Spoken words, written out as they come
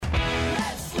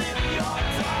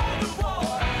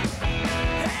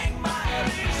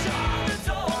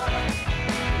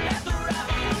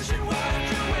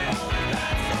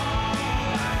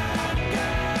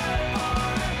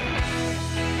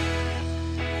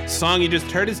Song you just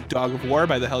heard is Dog of War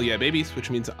by the Hell Yeah Babies, which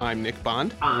means I'm Nick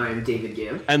Bond. I'm David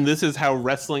Gibb. And this is How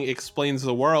Wrestling Explains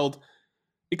the World.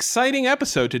 Exciting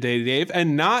episode today, Dave,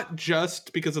 and not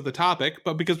just because of the topic,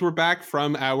 but because we're back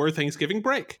from our Thanksgiving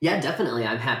break. Yeah, definitely.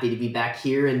 I'm happy to be back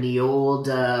here in the old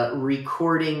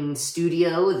recording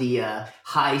studio, the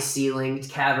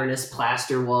high-ceilinged, cavernous,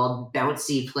 plaster-walled,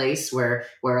 bouncy place where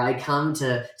I come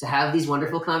to have these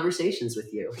wonderful conversations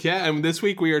with you. Yeah, and this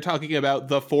week we are talking about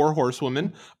the Four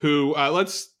Horsewomen, who,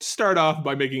 let's start off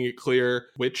by making it clear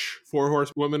which Four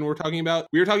Horsewomen we're talking about.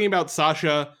 We are talking about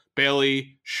Sasha,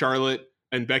 Bayley, Charlotte,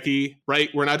 and Becky, right?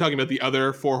 We're not talking about the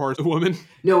other Four Horsewomen.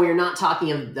 No, we are not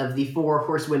talking of the Four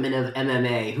Horsewomen of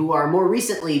MMA, who are more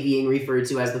recently being referred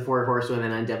to as the Four Horsewomen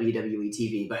on WWE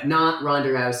TV, but not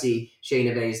Ronda Rousey,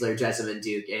 Shayna Baszler, Jessamyn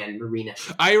Duke, and Marina.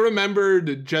 I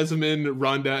remembered Jessamyn,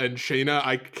 Ronda, and Shayna.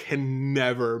 I can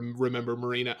never remember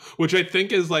Marina, which I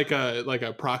think is like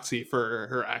a proxy for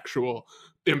her actual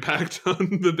impact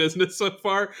on the business so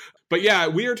far. But yeah,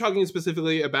 we are talking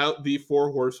specifically about the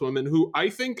Four Horsewomen, who I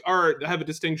think have a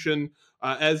distinction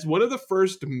as one of the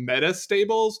first meta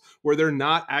stables where they're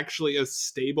not actually a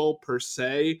stable per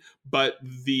se, but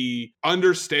the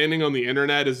understanding on the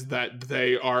internet is that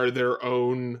they are their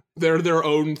own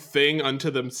thing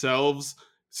unto themselves,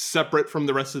 separate from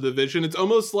the rest of the division. It's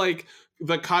almost like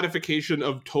the codification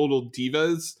of Total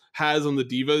Divas has on the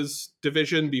Divas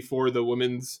division before the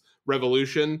women's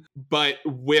revolution, but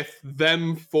with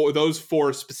them, for those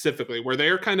four specifically, where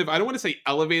they're kind of, I don't want to say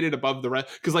elevated above the rest,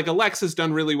 because like Alexa's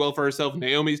done really well for herself,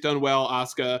 Naomi's done well,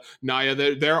 Asuka, Nia,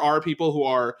 there are people who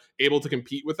are able to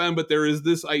compete with them, but there is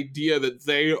this idea that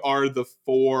they are the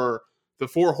four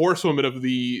horsewomen of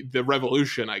the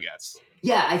revolution, I guess.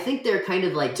 Yeah, I think they're kind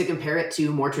of like, to compare it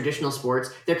to more traditional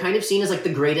sports, they're kind of seen as like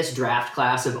the greatest draft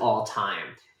class of all time.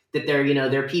 That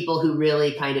they're people who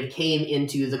really kind of came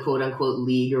into the quote unquote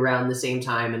league around the same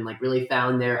time and like really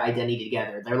found their identity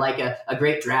together. They're like a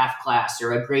great draft class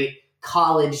or a great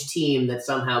college team that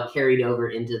somehow carried over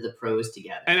into the pros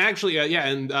together. And actually,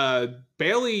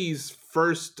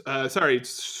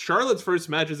 Charlotte's first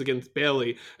match is against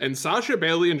Bayley, and Sasha,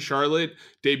 Bayley, and Charlotte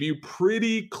debut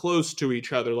pretty close to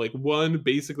each other, like one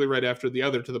basically right after the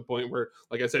other, to the point where,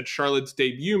 like I said, Charlotte's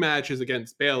debut match is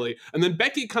against Bayley, and then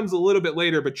Becky comes a little bit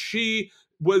later, but she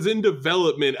was in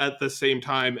development at the same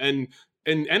time, and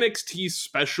an NXT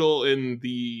special in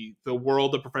the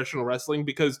world of professional wrestling,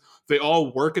 because they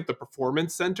all work at the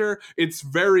Performance Center. It's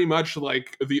very much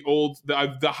like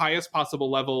the highest possible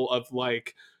level of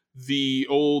like the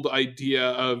old idea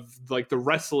of like the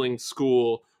wrestling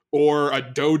school or a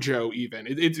dojo even.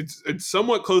 It's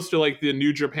somewhat close to like the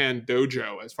New Japan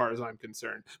dojo as far as I'm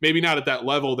concerned. Maybe not at that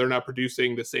level. They're not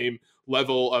producing the same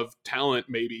level of talent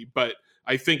maybe, but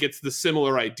I think it's the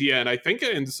similar idea. And I think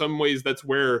in some ways that's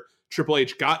where Triple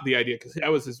H got the idea, because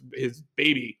that was his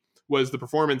baby, was the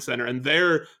Performance Center. And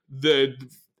they're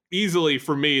easily,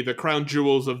 for me, the crown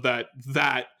jewels of that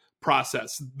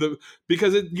process.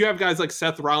 Because you have guys like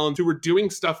Seth Rollins who were doing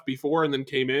stuff before and then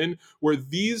came in, where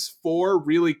these four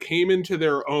really came into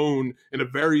their own in a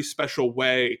very special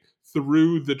way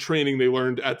through the training they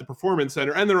learned at the Performance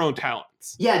Center and their own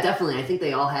talents. Yeah, definitely. I think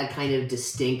they all had kind of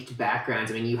distinct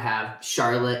backgrounds. I mean, you have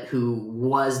Charlotte, who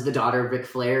was the daughter of Ric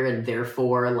Flair, and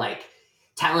therefore, like,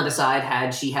 talent aside,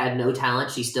 had she had no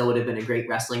talent, she still would have been a great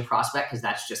wrestling prospect, because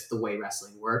that's just the way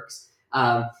wrestling works.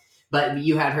 But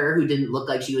you had her, who didn't look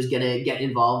like she was going to get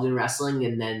involved in wrestling,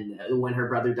 and then when her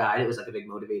brother died, it was like a big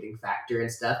motivating factor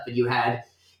and stuff. But you had,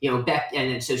 Beck,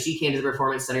 and so she came to the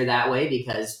Performance Center that way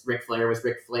because Ric Flair was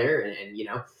Ric Flair, and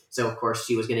so of course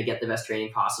she was going to get the best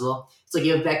training possible. It's like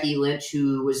you have Becky Lynch,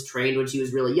 who was trained when she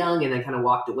was really young and then kind of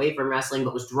walked away from wrestling,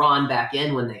 but was drawn back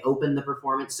in when they opened the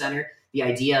Performance Center. The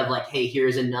idea of like, hey,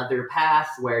 here's another path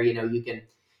where,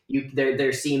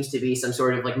 there seems to be some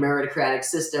sort of like meritocratic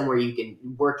system where you can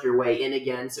work your way in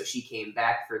again. So she came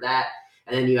back for that.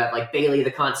 And then you have like Bayley,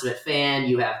 the consummate fan.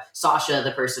 You have Sasha,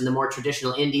 the more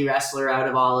traditional indie wrestler out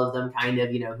of all of them, kind of,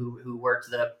 who worked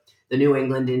the New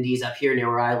England indies up here near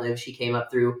where I live. She came up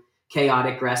through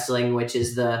Chaotic Wrestling, which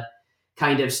is the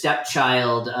kind of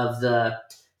stepchild of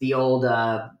the old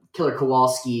Killer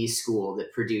Kowalski school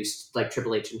that produced like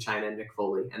Triple H and Chyna and Mick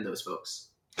Foley and those folks.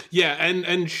 Yeah,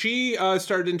 and she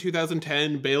started in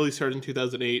 2010, Bayley started in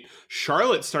 2008,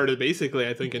 Charlotte started basically,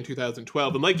 I think, in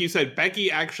 2012. And like you said, Becky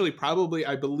actually probably,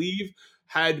 I believe,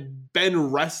 had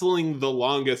been wrestling the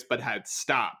longest but had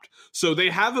stopped. So they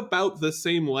have about the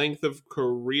same length of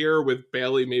career, with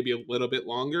Bayley maybe a little bit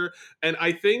longer. And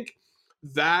I think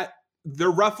that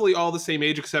they're roughly all the same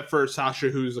age except for Sasha,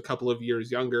 who's a couple of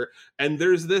years younger. And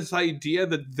there's this idea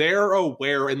that they're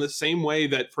aware in the same way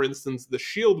that, for instance, the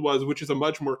Shield was, which is a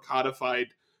much more codified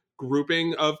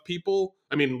grouping of people.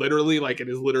 I mean, literally, like, it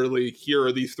is literally, here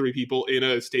are these three people in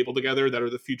a stable together that are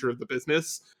the future of the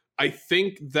business. I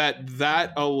think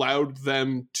that allowed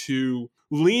them to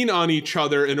lean on each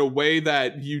other in a way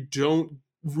that you don't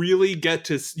really get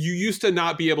to, you used to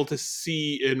not be able to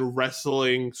see in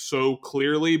wrestling so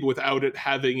clearly without it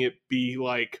having it be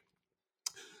like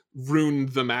ruined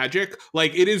the magic.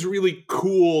 Like, it is really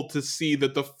cool to see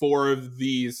that the four of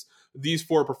these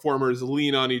four performers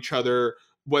lean on each other,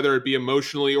 whether it be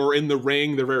emotionally or in the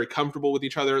ring. They're very comfortable with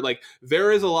each other. Like,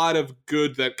 there is a lot of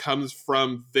good that comes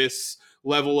from this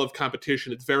level of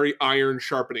competition. It's very iron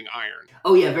sharpening iron.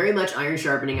 Oh yeah, very much iron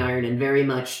sharpening iron, and very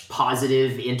much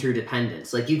positive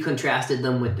interdependence. Like, you contrasted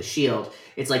them with the Shield.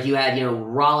 It's like you had,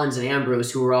 Rollins and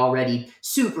Ambrose, who were already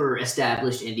super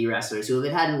established indie wrestlers, who, if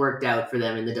it hadn't worked out for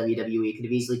them in the WWE, could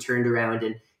have easily turned around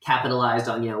and capitalized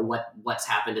on, what's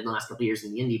happened in the last couple of years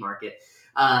in the indie market.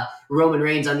 Roman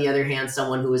Reigns, on the other hand,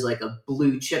 someone who was like a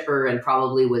blue chipper and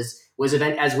probably was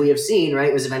as we have seen,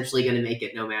 right, was eventually going to make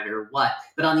it no matter what.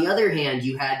 But on the other hand,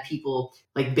 you had people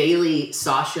like Bayley,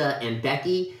 Sasha, and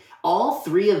Becky. All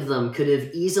three of them could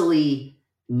have easily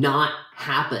not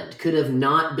happened, could have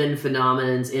not been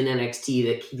phenomenons in NXT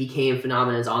that became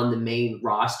phenomenons on the main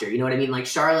roster. You know what I mean? Like,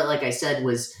 Charlotte, like I said,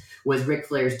 was Ric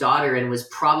Flair's daughter and was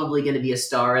probably going to be a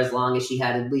star as long as she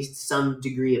had at least some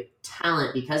degree of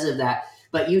talent because of that.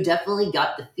 But you definitely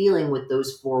got the feeling with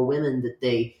those four women that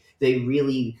they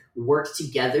really worked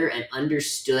together and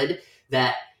understood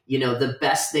that, the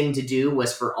best thing to do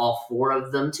was for all four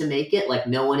of them to make it. Like,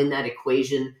 no one in that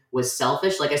equation was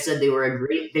selfish. Like I said, they were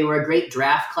a great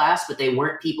draft class, but they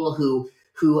weren't people who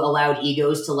allowed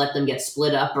egos to let them get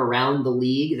split up around the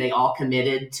league. They all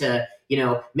committed to,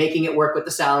 making it work with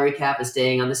the salary cap and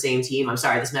staying on the same team. I'm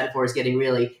sorry, this metaphor is getting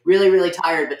really, really, really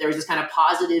tired, but there was this kind of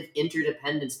positive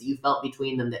interdependence that you felt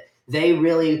between them, that they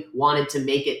really wanted to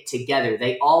make it together.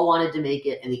 They all wanted to make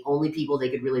it, and the only people they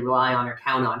could really rely on or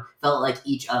count on felt like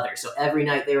each other. So every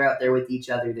night they were out there with each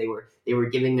other. They were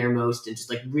giving their most and just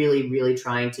like really, really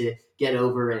trying to get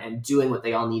over and doing what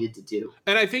they all needed to do.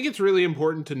 And I think it's really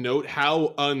important to note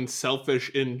how unselfish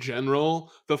in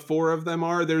general the four of them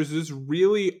are. There's this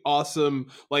really awesome,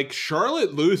 like,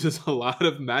 Charlotte loses a lot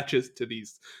of matches to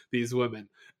these women.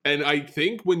 And I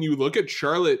think when you look at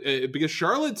Charlotte, because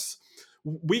Charlotte's,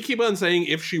 we keep on saying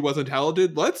if she wasn't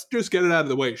talented, let's just get it out of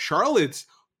the way. Charlotte's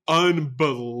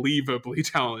unbelievably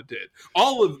talented.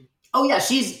 Oh yeah,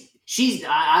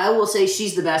 I will say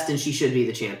she's the best, and she should be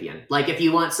the champion. Like, if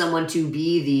you want someone to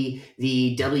be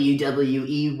the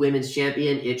WWE Women's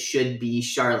Champion, it should be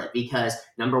Charlotte, because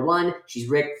number one, she's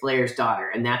Ric Flair's daughter,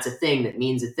 and that's a thing that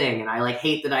means a thing. And I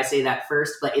hate that I say that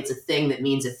first, but it's a thing that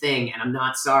means a thing, and I'm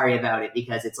not sorry about it,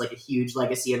 because it's like a huge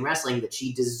legacy in wrestling that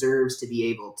she deserves to be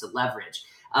able to leverage.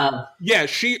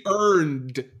 She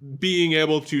earned being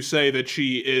able to say that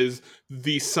she is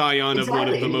the scion of one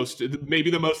of maybe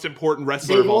the most important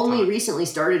wrestler of all time. They've only recently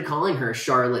started calling her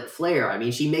Charlotte Flair. I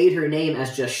mean, she made her name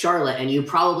as just Charlotte, and you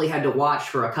probably had to watch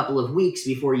for a couple of weeks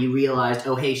before you realized,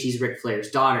 oh, hey, she's Ric Flair's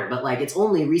daughter. But it's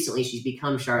only recently she's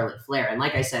become Charlotte Flair. And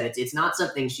like I said, it's not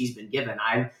something she's been given.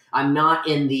 I'm not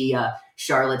in the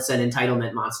Charlotte's an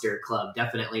entitlement monster club.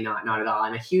 Definitely not at all.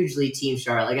 I'm a hugely team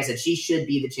Charlotte. Like I said, she should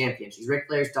be the champion. She's Ric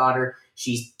Flair's daughter.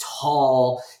 She's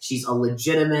tall. She's a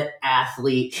legitimate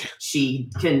athlete.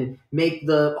 She can make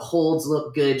the holds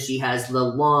look good. She has the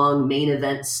long main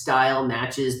event style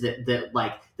matches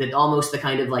that almost the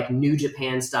kind of like New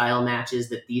Japan style matches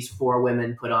that these four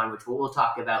women put on, which we'll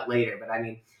talk about later. But I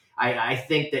mean, I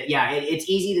think that, it's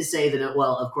easy to say that,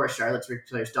 well, of course, Charlotte's Ric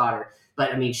Flair's daughter.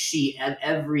 But I mean, she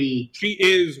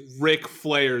is Ric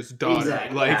Flair's daughter.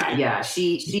 Exactly.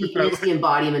 She is the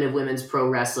embodiment of women's pro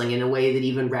wrestling in a way that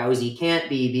even Rousey can't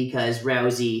be, because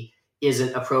Rousey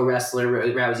isn't a pro wrestler.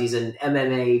 Rousey's an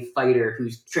MMA fighter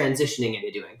who's transitioning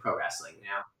into doing pro wrestling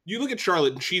now. You look at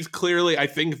Charlotte, and she's clearly, I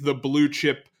think, the blue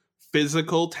chip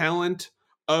physical talent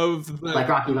of like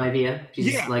Rocky Maivia.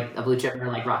 She's like a blue chipper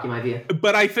like Rocky Maivia.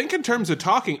 But I think in terms of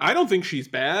talking, I don't think she's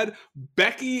bad.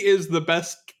 Becky is the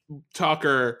best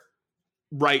talker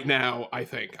right now. I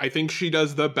think she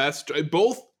does the best,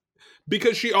 both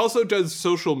because she also does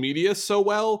social media so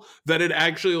well that it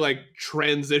actually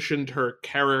transitioned her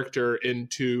character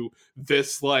into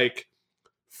this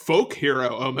folk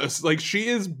hero almost. She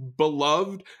is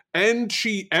beloved, and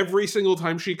she, every single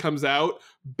time she comes out,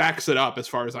 backs it up as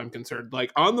far as I'm concerned.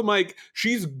 Like on the mic,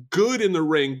 she's good in the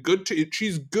ring,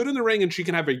 she's good in the ring, and she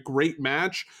can have a great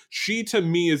match. She, to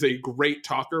me, is a great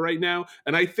talker right now,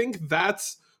 and I think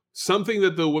that's something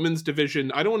that the women's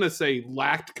division, I don't want to say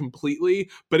lacked completely,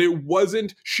 but it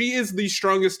wasn't. She is the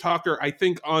strongest talker, I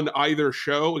think, on either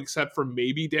show, except for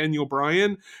maybe Daniel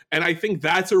Bryan. And I think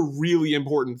that's a really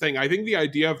important thing. I think the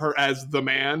idea of her as the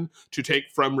man to take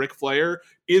from Ric Flair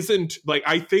isn't like,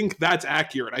 I think that's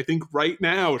accurate. I think right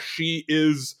now she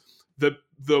is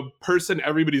the person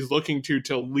everybody's looking to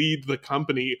lead the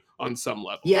company on some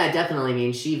level. Yeah, definitely. I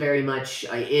mean, she very much,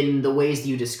 in the ways that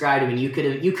you described. I mean, you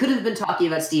could have been talking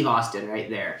about Steve Austin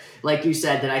right there, like you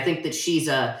said. That I think that she's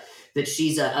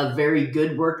a very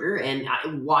good worker. And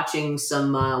watching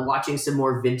some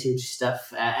more vintage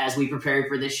stuff as we prepared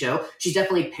for this show, she's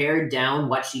definitely pared down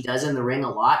what she does in the ring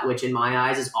a lot, which in my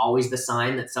eyes is always the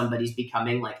sign that somebody's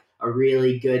becoming like a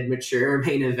really good, mature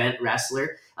main event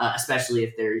wrestler, especially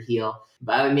if they're a heel.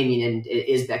 But I mean, and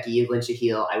is Becky Lynch a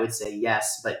heel? I would say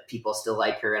yes, but people still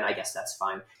like her, and I guess that's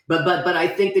fine. But I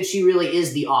think that she really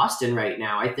is the Austin right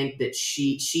now. I think that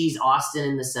she's Austin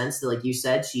in the sense that, like you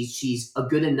said, she's a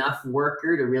good enough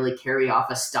worker to really carry off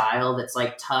a style that's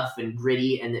like tough and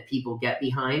gritty and that people get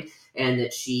behind, and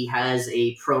that she has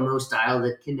a promo style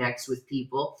that connects with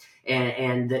people,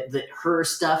 and that her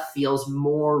stuff feels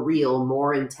more real,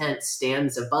 more intense,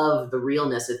 stands above the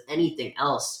realness of anything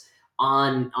else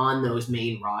on those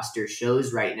main roster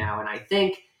shows right now. And I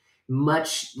think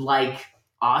much like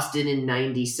Austin in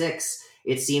 96,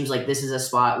 it seems like this is a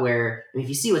spot where, I mean, if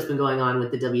you see what's been going on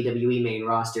with the WWE main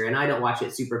roster, and I don't watch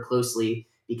it super closely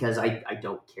because I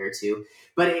don't care to,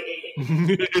 but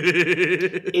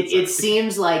it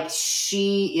seems like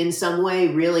she in some way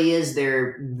really is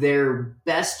their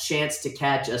best chance to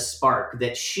catch a spark,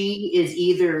 that she is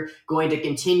either going to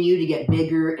continue to get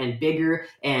bigger and bigger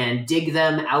and dig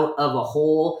them out of a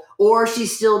hole, or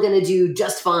she's still going to do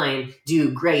just fine,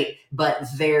 do great, but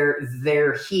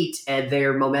their heat and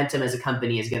their momentum as a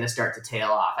company is going to start to tail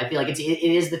off. I feel like it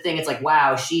is the thing. It's like,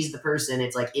 wow, she's the person.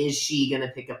 It's like, is she going to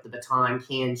pick up the baton?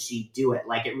 Can she do it?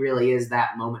 Like, it really is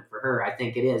that moment for her. I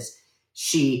think it is.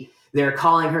 They're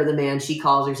calling her the man. She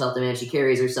calls herself the man. She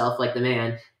carries herself like the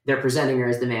man. They're presenting her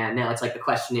as the man. Now it's like, the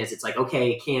question is, it's like,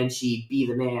 okay, can she be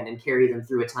the man and carry them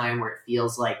through a time where it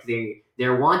feels like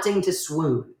they're wanting to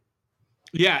swoon?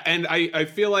 Yeah, and I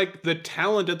feel like the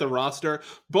talent at the roster,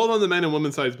 both on the men and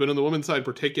women's sides, but on the women's side in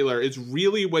particular, is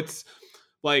really what's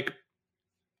like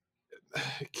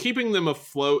keeping them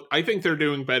afloat. I think they're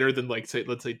doing better than, like,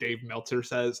 let's say Dave Meltzer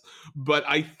says, but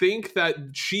I think that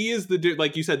she is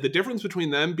like you said, the difference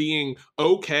between them being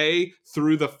okay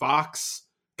through the Fox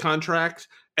contract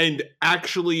and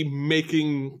actually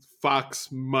making Fox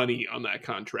money on that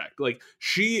contract. Like,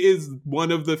 she is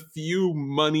one of the few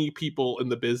money people in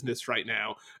the business right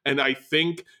now. And I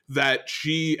think that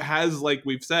she has, like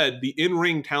we've said, the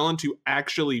in-ring talent to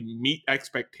actually meet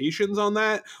expectations on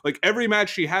that. Like, every match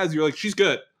she has, you're like, she's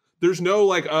good. There's no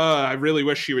like, I really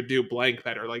wish she would do blank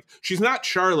better. Like, she's not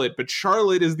Charlotte, but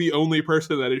Charlotte is the only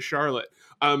person that is Charlotte.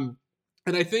 And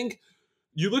I think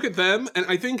you look at them, and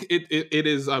I think it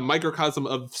is a microcosm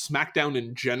of SmackDown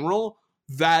in general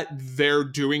that they're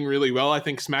doing really well. I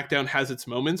think SmackDown has its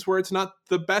moments where it's not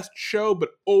the best show,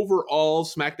 but overall,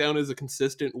 SmackDown is a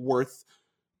consistent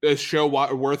show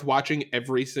worth watching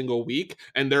every single week.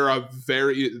 And they're a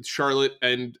very Charlotte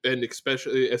and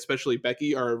especially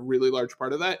Becky are a really large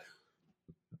part of that.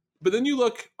 But then you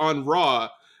look on Raw,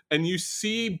 and you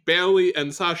see Bayley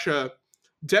and Sasha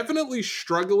definitely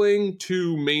struggling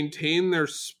to maintain their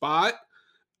spot.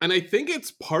 And I think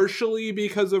it's partially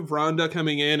because of Ronda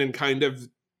coming in and kind of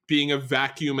being a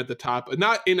vacuum at the top.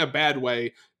 Not in a bad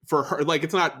way for her. Like,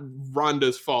 it's not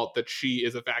Ronda's fault that she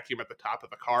is a vacuum at the top of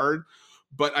the card.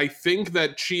 But I think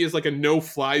that she is like a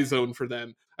no-fly zone for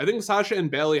them. I think Sasha and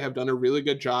Bayley have done a really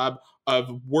good job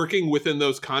of working within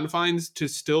those confines to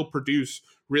still produce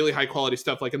really high quality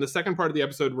stuff. Like, in the second part of the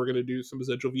episode, we're going to do some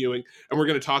residual viewing, and we're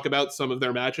going to talk about some of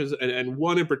their matches, and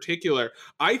one in particular.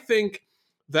 I think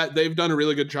that they've done a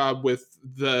really good job with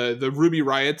the Ruby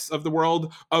Riots of the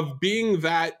world of being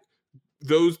that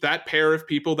pair of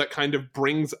people that kind of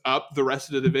brings up the rest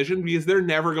of the division, because they're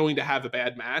never going to have a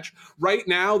bad match. Right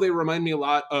now, they remind me a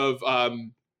lot of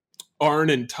Arn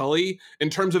and Tully in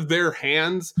terms of their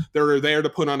hands. They're there to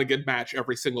put on a good match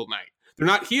every single night. They're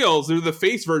not heels, they're the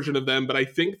face version of them, but I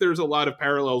think there's a lot of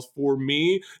parallels for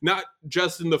me, not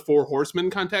just in the Four Horsemen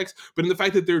context, but in the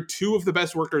fact that they're two of the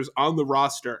best workers on the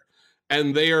roster,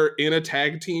 and they are in a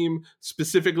tag team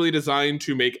specifically designed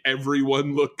to make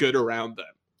everyone look good around them.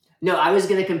 No, I was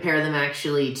going to compare them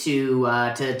actually to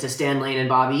Stan Lane and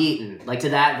Bobby Eaton, like to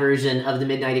that version of the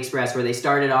Midnight Express where they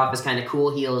started off as kind of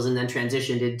cool heels and then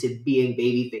transitioned into being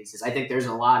baby faces. I think there's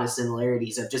a lot of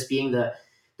similarities of just being the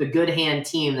good hand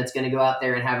team that's going to go out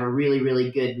there and have a really,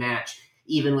 really good match,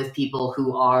 even with people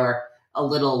who are a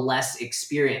little less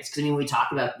experienced. Because I mean, we talk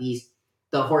about the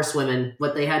horsewomen,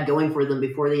 what they had going for them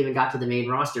before they even got to the main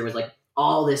roster was like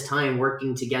all this time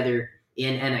working together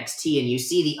in NXT, and you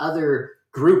see the other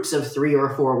groups of 3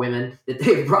 or 4 women that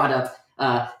they've brought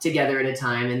up together at a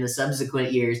time in the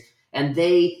subsequent years. And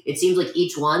it seems like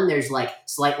each one, there's like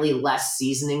slightly less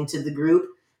seasoning to the group.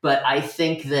 But I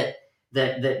think that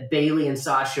Bayley and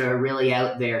Sasha are really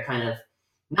out there kind of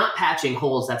not patching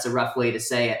holes. That's a rough way to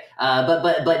say it.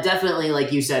 But definitely,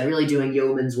 like you said, really doing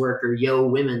yeoman's work or yo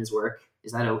women's work.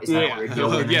 Is that a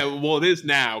word? Yeah, well, it is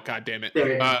now. God damn it.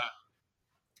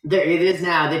 There it is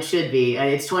now. That should be.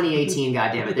 It's 2018.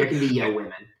 God damn it. There can be yo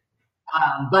women.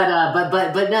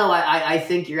 But no, I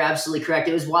think you're absolutely correct.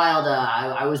 It was wild.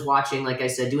 I was watching, like I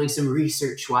said, doing some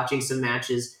research, watching some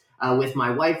matches with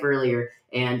my wife earlier,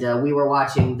 and we were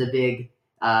watching the big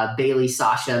Bayley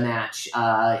Sasha match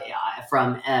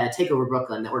from Takeover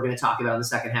Brooklyn that we're going to talk about in the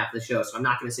second half of the show. So I'm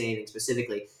not going to say anything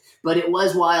specifically, but it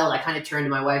was wild. I kind of turned to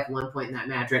my wife at one point in that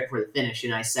match right before the finish,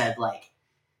 and I said, like,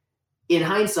 in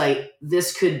hindsight,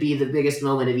 this could be the biggest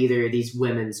moment of either of these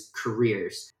women's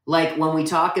careers. Like when we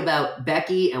talk about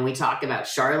Becky and we talk about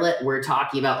Charlotte, we're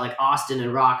talking about like Austin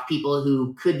and Rock, people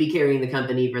who could be carrying the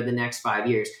company for the next 5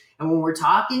 years. And when we're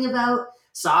talking about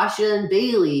Sasha and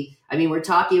Bayley, I mean, we're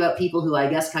talking about people who I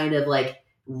guess kind of like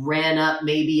ran up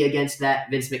maybe against that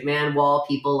Vince McMahon wall.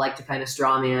 People like to kind of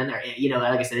straw man, or, you know,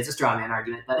 like I said, it's a straw man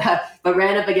argument, but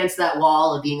ran up against that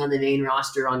wall of being on the main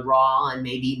roster on Raw and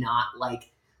maybe not like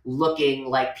looking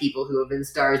like people who have been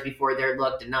stars before they're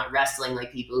looked, and not wrestling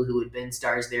like people who had been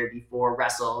stars there before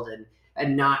wrestled,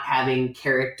 and not having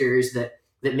characters that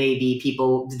maybe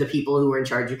the people who were in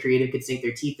charge of creative could sink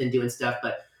their teeth into and stuff.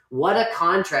 But what a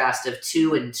contrast of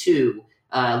 2 and 2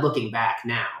 looking back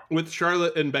now. With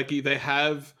Charlotte and Becky, they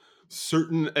have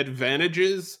certain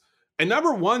advantages. And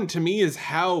number one to me is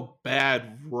how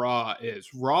bad Raw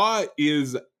is. Raw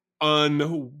is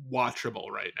unwatchable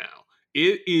right now.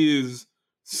 It is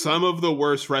some of the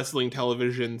worst wrestling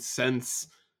television since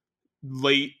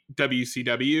late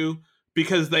WCW,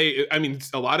 because a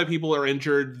lot of people are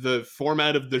injured. The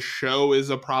format of the show is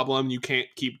a problem. You can't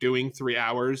keep doing 3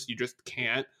 hours. You just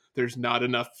can't. There's not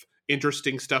enough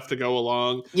interesting stuff to go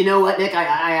along. You know what, Nick?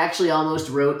 I actually almost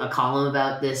wrote a column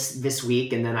about this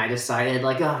week, and then I decided,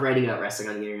 like, writing about wrestling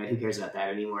on the internet, who cares about that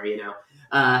anymore, you know?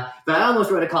 But I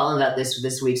almost wrote a column about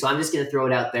this week, so I'm just going to throw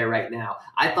it out there right now.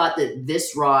 I thought that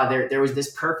this Raw, there was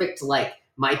this perfect, like,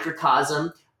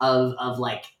 microcosm of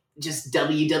like, just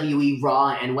WWE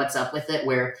Raw and what's up with it,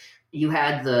 where you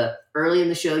had early in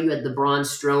the show, you had the Braun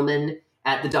Strowman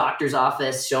at the doctor's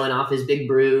office showing off his big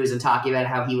bruise and talking about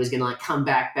how he was going to like come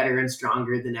back better and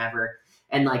stronger than ever.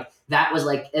 And like, that was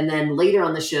like, and then later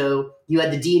on the show, you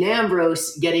had the Dean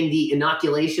Ambrose getting the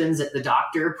inoculations at the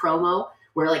doctor promo,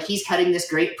 where like he's cutting this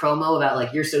great promo about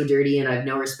like, you're so dirty and I have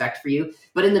no respect for you.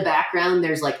 But in the background,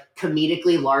 there's like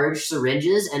comedically large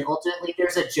syringes, and ultimately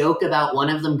there's a joke about one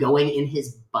of them going in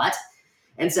his butt.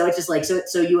 And so it's just like,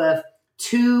 so you have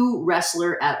 2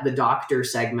 wrestler at the doctor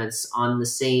segments on the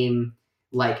same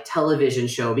like television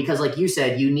show, because like you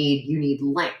said, you need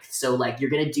length. So like you're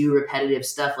going to do repetitive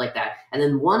stuff like that. And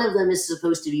then one of them is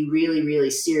supposed to be really, really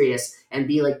serious and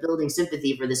be like building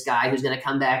sympathy for this guy who's going to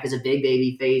come back as a big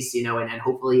baby face, you know, and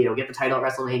hopefully, you know, get the title at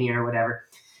WrestleMania or whatever.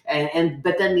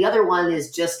 But then the other one is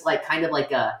just like kind of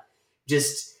like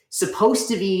just supposed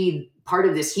to be part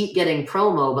of this heat getting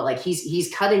promo, but like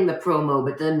he's cutting the promo,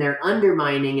 but then they're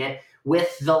undermining it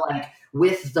with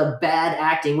the bad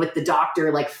acting, with the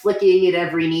doctor like flicking at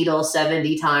every needle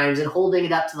 70 times and holding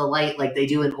it up to the light like they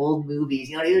do in old movies.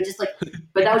 You know, it was just like,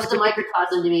 but that was just a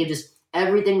microcosm to me of just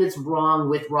everything that's wrong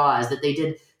with Raw, is that they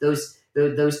did those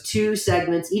 2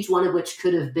 segments, each one of which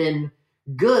could have been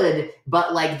good,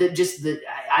 but like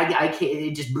I can't,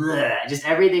 it just bleh, just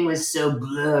everything was so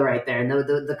bleh right there. And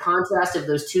the contrast of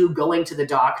those 2 going to the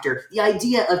doctor, the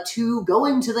idea of 2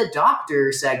 going to the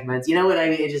doctor segments, you know what I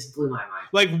mean? It just blew my mind.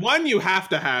 Like, one you have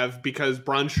to have because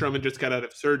Braun Strowman just got out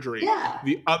of surgery. Yeah.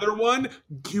 The other one,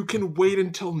 you can wait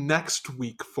until next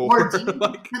week for. Or cut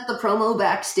the promo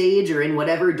backstage or in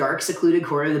whatever dark, secluded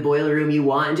corner of the boiler room you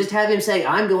want, and just have him say,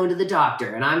 I'm going to the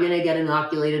doctor, and I'm going to get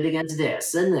inoculated against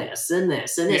this, and this, and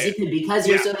this, and this. Yeah. Because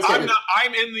you're so excited.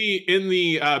 I'm in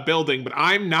the building, but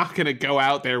I'm not going to go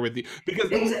out there with you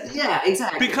because yeah,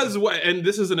 exactly. Because what? And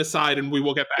this is an aside, and we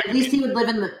will get back. At least he would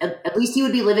live at least he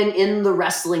would be living in the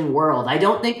wrestling world. I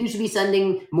don't think you should be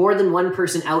sending more than one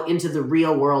person out into the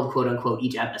real world, quote unquote,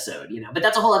 each episode. But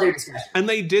that's a whole other discussion. And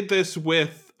they did this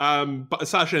with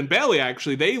Sasha and Bailey.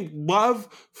 Actually, they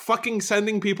love fucking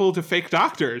sending people to fake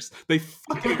doctors. They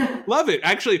fucking love it.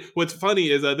 Actually, what's funny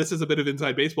is this is a bit of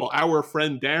inside baseball. Our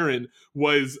friend Darren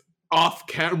was off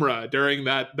camera during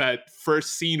that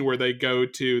first scene where they go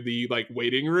to the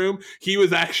waiting room. He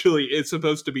was actually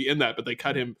supposed to be in that, but they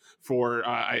cut him for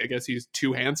I guess he's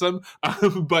too handsome.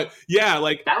 But yeah,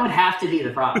 that would have to be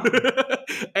the problem.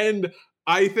 And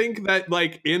I think that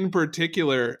in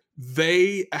particular,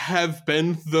 they have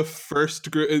been the first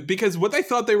group, because what they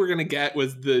thought they were going to get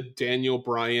was the Daniel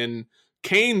Bryan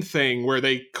Kane thing where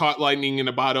they caught lightning in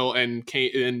a bottle, and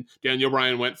Daniel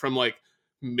Bryan went from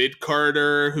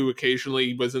mid-carder who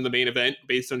occasionally was in the main event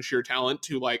based on sheer talent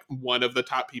to one of the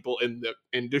top people in the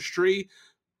industry.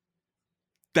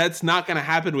 That's not going to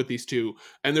happen with these two.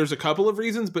 And there's a couple of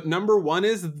reasons, but number one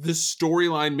is the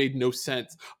storyline made no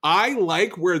sense. I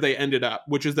like where they ended up,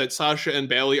 which is that Sasha and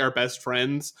Bailey are best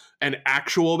friends, and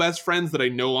actual best friends, that I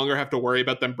no longer have to worry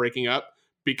about them breaking up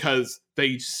because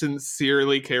they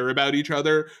sincerely care about each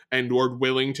other and are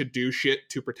willing to do shit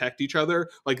to protect each other.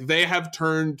 They have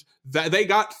turned that, they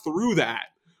got through that,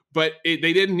 but they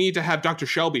didn't need to have Dr.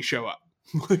 Shelby show up.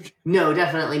 No,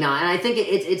 definitely not. And I think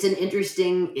it's an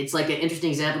interesting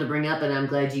example to bring up, and I'm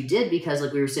glad you did, because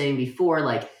we were saying before,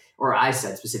 or I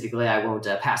said specifically, I won't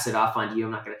pass it off on you.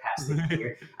 I'm not going to pass it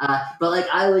here. But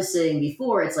I was saying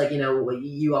before, it's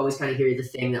you always kind of hear the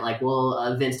thing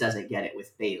that Vince doesn't get it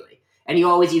with Bailey. And you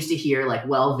always used to hear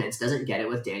Vince doesn't get it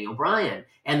with Daniel Bryan.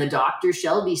 And the Dr.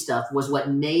 Shelby stuff was what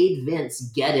made Vince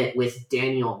get it with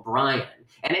Daniel Bryan.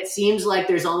 And it seems like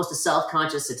there's almost a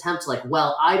self-conscious attempt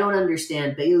I don't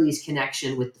understand Bailey's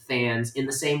connection with the fans in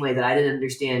the same way that I didn't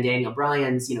understand Daniel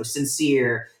Bryan's,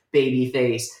 sincere,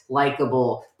 babyface,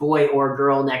 likable, boy or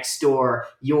girl next door,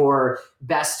 your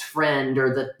best friend,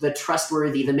 or the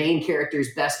trustworthy, the main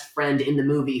character's best friend in the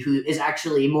movie who is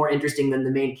actually more interesting than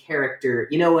the main character.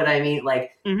 You know what I mean?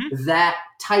 That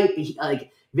type,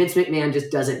 Vince McMahon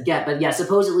just doesn't get. But yeah,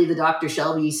 supposedly the Dr.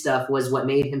 Shelby stuff was what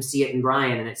made him see it in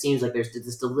Bryan, and it seems like there's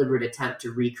this deliberate attempt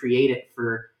to recreate it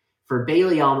for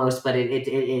Bailey almost, but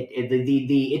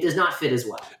it does not fit as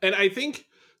well. And I think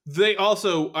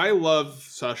I love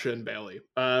Sasha and Bailey.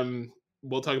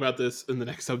 We'll talk about this in the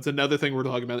next episode. It's another thing we're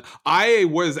talking about. I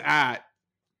was at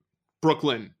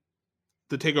Brooklyn,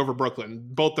 the Takeover Brooklyn,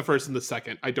 both the first and the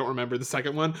second. I don't remember the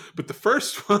second one, but the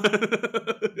first one,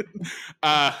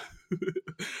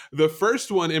 the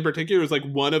first one in particular was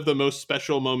one of the most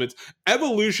special moments.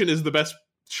 Evolution is the best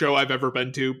show I've ever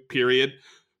been to, period.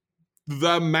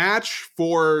 The match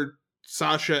for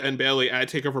Sasha and Bailey at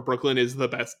Takeover Brooklyn is the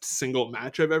best single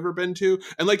match I've ever been to.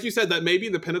 And like you said, that may be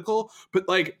the pinnacle, but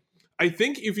I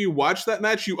think if you watch that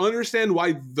match, you understand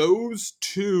why those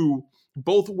two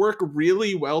both work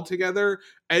really well together,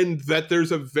 and that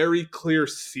there's a very clear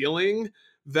ceiling,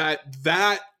 that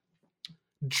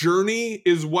journey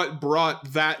is what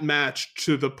brought that match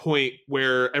to the point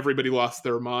where everybody lost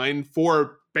their mind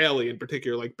for Bailey in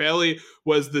particular. Bailey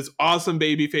was this awesome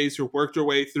babyface who worked her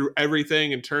way through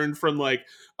everything and turned from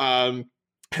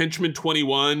henchman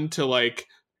 21 to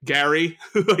Gary,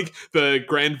 the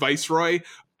Grand Viceroy.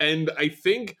 And I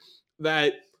think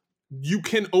that you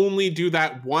can only do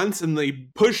that once, and they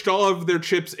pushed all of their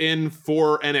chips in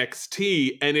for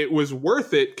NXT, and it was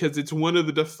worth it because it's one of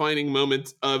the defining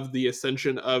moments of the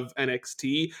ascension of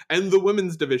NXT and the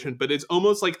women's division. But it's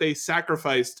almost like they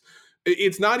sacrificed.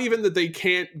 It's not even that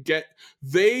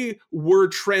they were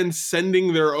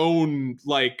transcending their own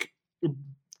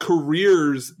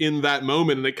careers in that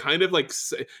moment, and they kind of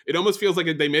it almost feels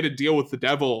like they made a deal with the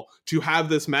devil to have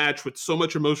this match with so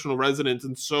much emotional resonance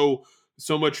and so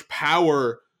much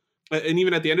power. And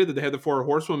even at the end of it, they had the four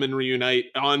horsewomen reunite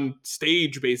on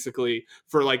stage basically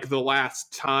for the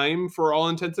last time for all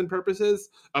intents and purposes,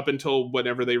 up until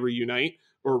whenever they reunite,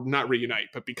 or not reunite,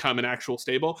 but become an actual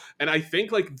stable. And I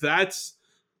think that's,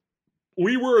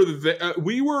 we were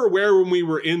aware when we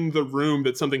were in the room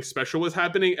that something special was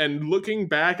happening. And looking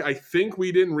back, I think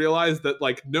we didn't realize that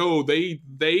no,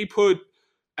 they put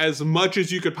as much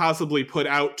as you could possibly put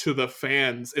out to the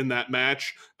fans in that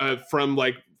match, from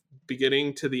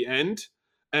beginning to the end.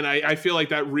 And I feel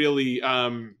that really,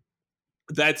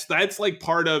 that's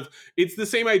part of, it's the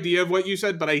same idea of what you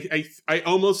said, but I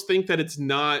almost think that it's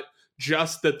not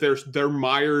just that they're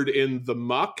mired in the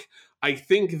muck. I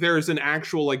think there's an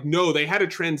actual, like, no, they had a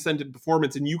transcendent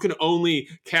performance, and you can only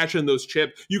cash in those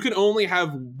chips. You can only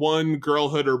have one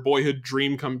girlhood or boyhood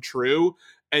dream come true.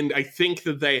 And I think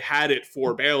that they had it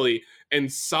for Bayley.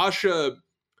 And Sasha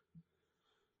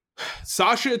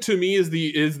to me is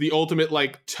the ultimate,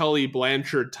 like, Tully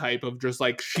Blanchard type of just,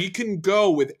 like, she can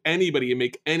go with anybody and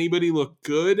make anybody look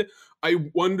good. I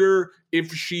wonder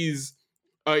if she's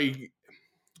a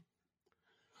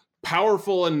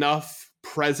powerful enough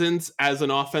presence as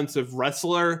an offensive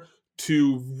wrestler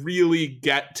to really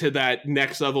get to that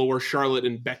next level where Charlotte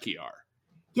and Becky are.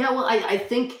 Yeah, well, I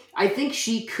think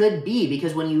she could be,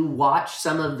 because when you watch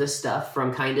some of the stuff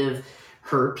from kind of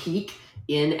her peak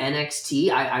in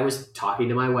NXT, I was talking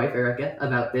to my wife Erica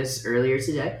about this earlier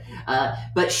today,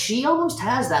 but she almost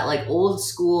has that, like, old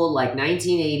school, like,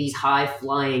 1980s high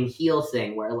flying heel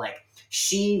thing where, like,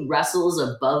 she wrestles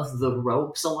above the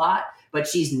ropes a lot, but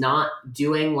she's not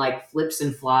doing, like, flips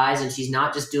and flies, and she's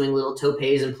not just doing little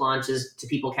topes and planches to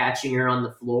people catching her on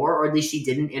the floor, or at least she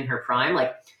didn't in her prime.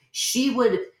 Like, she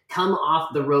would come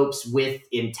off the ropes with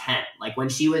intent, like when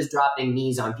she was dropping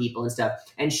knees on people and stuff.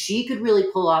 And she could really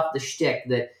pull off the shtick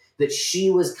that she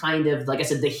was kind of, like I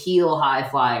said, the heel high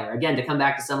flyer. Again, to come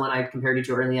back to someone I compared you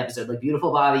to earlier in the episode, like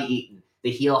beautiful Bobby Eaton,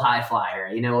 the heel high flyer.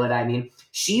 You know what I mean?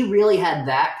 She really had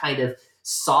that kind of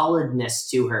solidness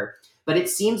to her. But it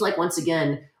seems like, once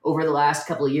again, over the last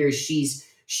couple of years, she's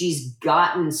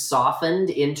gotten softened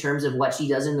in terms of what she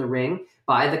does in the ring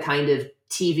by the kind of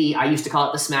TV, I used to call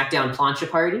it the SmackDown plancha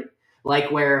party,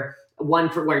 like where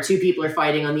two people are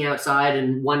fighting on the outside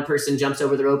and one person jumps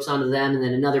over the ropes onto them, and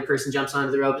then another person jumps onto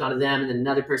the ropes onto them, and then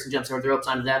another person jumps over the ropes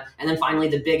onto them, and then finally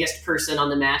the biggest person on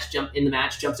the match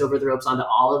jumps over the ropes onto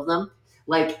all of them.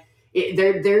 Like,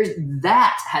 there's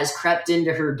that has crept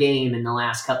into her game in the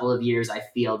last couple of years. I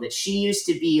feel that she used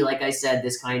to be, like I said,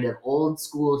 this kind of old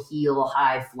school heel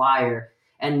high flyer,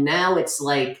 and now it's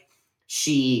like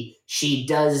she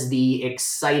does the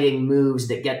exciting moves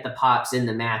that get the pops in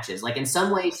the matches. Like, in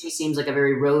some ways, she seems like a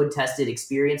very road-tested,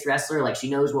 experienced wrestler. Like, she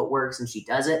knows what works and she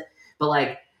does it. But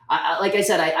like I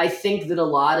said, I think that a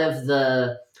lot of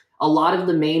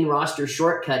the main roster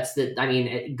shortcuts that, I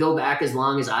mean, go back as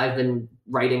long as I've been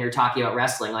writing or talking about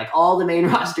wrestling, like all the main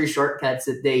roster shortcuts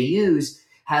that they use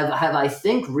have I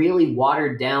think really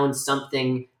watered down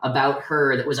something about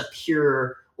her that was a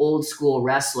pure old school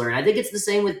wrestler. And I think it's the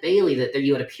same with Bayley, that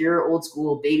you had a pure old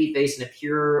school babyface and a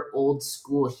pure old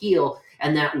school heel.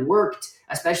 And that worked,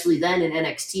 especially then in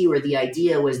NXT, where the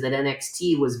idea was that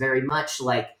NXT was very much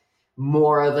like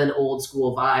more of an old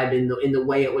school vibe in the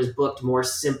way it was booked, more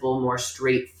simple, more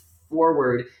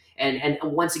straightforward. And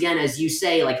once again, as you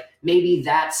say, like, maybe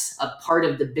that's a part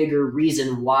of the bigger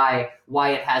reason why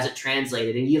it hasn't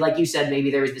translated. And like you said, maybe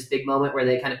there was this big moment where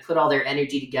they kind of put all their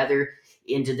energy together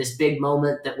into this big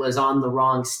moment that was on the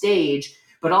wrong stage,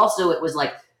 but also it was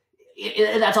like,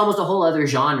 that's almost a whole other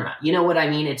genre. You know what I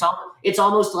mean? It's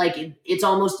almost like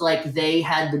they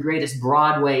had the greatest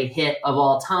Broadway hit of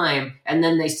all time, and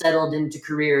then they settled into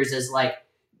careers as, like,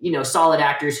 you know, solid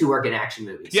actors who work in action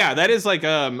movies. Yeah, that is like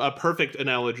a perfect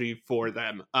analogy for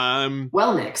them.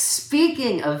 Well, Nick,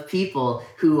 speaking of people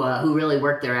who really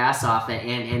work their ass off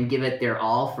and give it their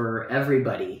all for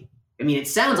everybody, I mean, it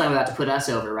sounds like I'm about to put us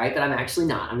over, right? But I'm actually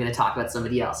not. I'm going to talk about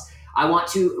somebody else. I want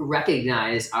to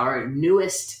recognize our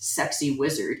newest sexy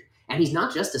wizard. And he's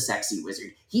not just a sexy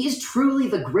wizard. He is truly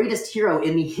the greatest hero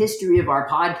in the history of our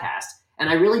podcast. And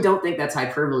I really don't think that's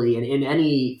hyperbole in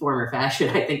any form or fashion.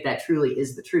 I think that truly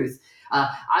is the truth.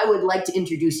 I would like to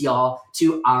introduce y'all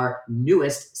to our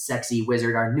newest sexy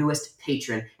wizard, our newest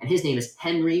patron, and his name is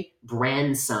Henry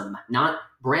Bransom. Not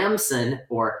Bramson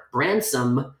or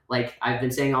Bransom, like I've been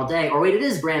saying all day. Or wait, it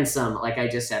is Bransom, like I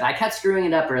just said. I kept screwing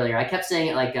it up earlier. I kept saying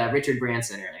it like Richard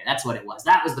Branson earlier. That's what it was.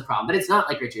 That was the problem. But it's not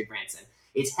like Richard Branson.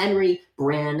 It's Henry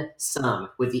Bransom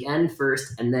with the N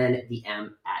first and then the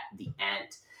M at the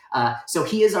end. So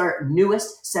he is our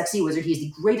newest sexy wizard. He's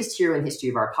the greatest hero in the history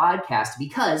of our podcast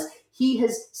because he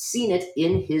has seen it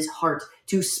in his heart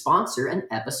to sponsor an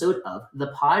episode of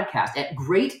the podcast at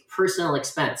great personal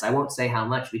expense. I won't say how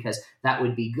much because that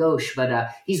would be gauche, but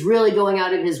he's really going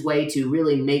out of his way to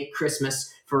really make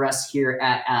Christmas for us here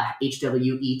at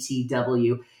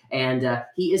HWETW, and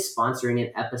he is sponsoring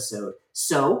an episode.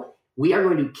 So we are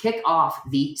going to kick off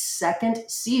the second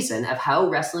season of How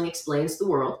Wrestling Explains the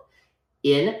World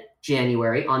in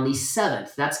January on the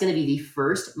 7th. That's going to be the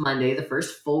first Monday, the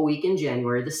first full week in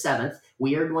January, the 7th.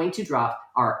 We are going to drop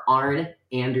our Arn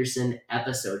Anderson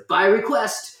episode by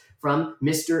request from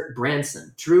Mr.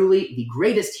 Branson. Truly the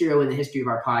greatest hero in the history of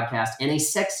our podcast and a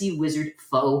sexy wizard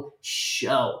faux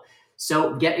show.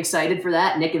 So get excited for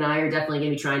that. Nick and I are definitely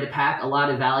going to be trying to pack a lot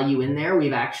of value in there.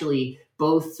 We've actually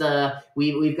both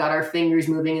we've got our fingers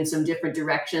moving in some different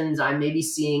directions. I'm maybe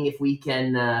seeing if we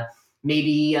can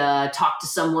maybe talk to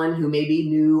someone who maybe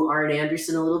knew Arn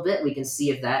Anderson a little bit. We can see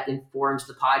if that informs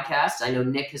the podcast. I know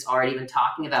Nick has already been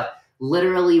talking about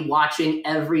literally watching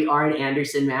every Arn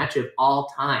Anderson match of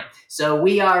all time. So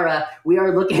we are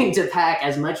looking to pack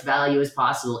as much value as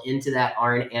possible into that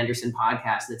Arn Anderson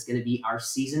podcast. That's going to be our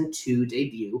season 2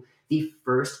 debut, the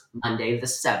first Monday, the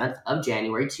 7th of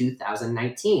January,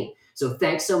 2019. So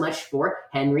thanks so much for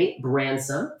Henry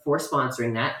Bransom for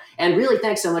sponsoring that. And really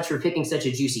thanks so much for picking such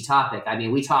a juicy topic. I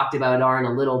mean, we talked about Arn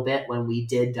a little bit when we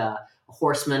did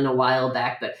Horseman a while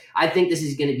back, but I think this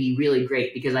is going to be really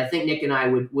great because I think Nick and I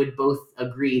would both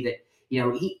agree that, you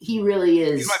know, he really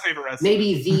is. He's my favorite wrestler.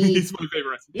 Maybe the he's my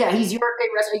favorite wrestler. Yeah, he's your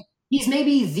favorite wrestler. He's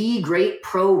maybe the great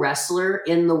pro wrestler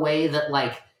in the way that,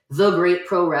 like, the great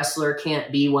pro wrestler can't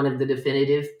be one of the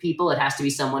definitive people. It has to be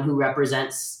someone who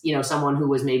represents, you know, someone who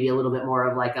was maybe a little bit more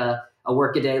of like a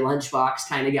workaday lunchbox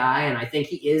kind of guy. And I think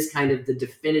he is kind of the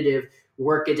definitive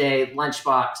workaday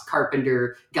lunchbox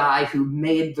carpenter guy who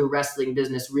made the wrestling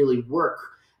business really work.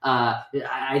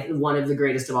 One of the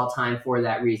greatest of all time for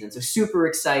that reason. So super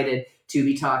excited to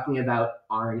be talking about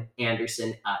Arn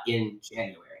Anderson in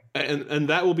January. And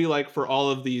that will be like for all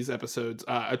of these episodes,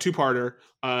 a 2-parter.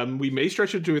 We may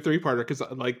stretch it to a 3-parter because,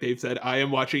 like Dave said, I am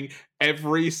watching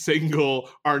every single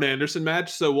Arn Anderson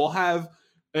match. So we'll have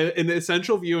an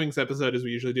essential viewings episode as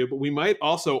we usually do, but we might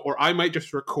also, or I might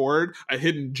just record a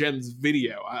hidden gems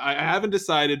video. I haven't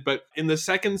decided, but in the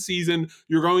second season,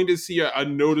 you're going to see a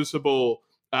noticeable,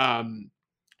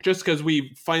 just because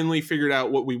we finally figured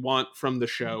out what we want from the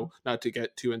show, not to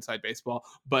get too inside baseball,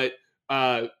 but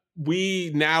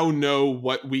we now know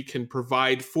what we can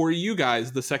provide for you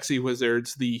guys, the sexy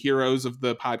wizards, the heroes of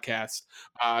the podcast,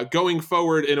 going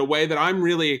forward in a way that I'm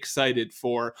really excited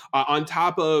for, on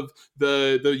top of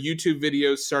the YouTube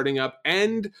videos starting up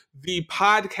and the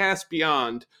podcast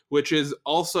beyond, which is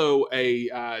also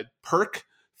a perk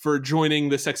for joining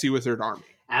the Sexy Wizard Army.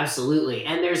 Absolutely.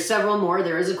 And there's several more.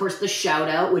 There is, of course, the shout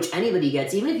out, which anybody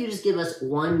gets. Even if you just give us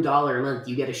 $1 a month,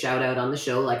 you get a shout out on the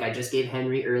show. Like I just gave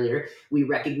Henry earlier. We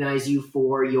recognize you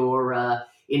for your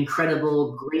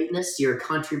incredible greatness, your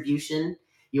contribution,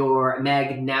 your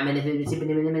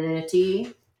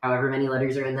magnanimity, however many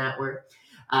letters are in that word.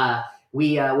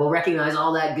 We will recognize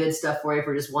all that good stuff for you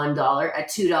for just $1. At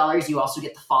 $2, you also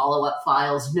get the follow-up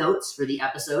files notes for the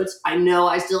episodes. I know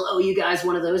I still owe you guys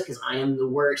one of those because I am the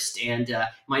worst. And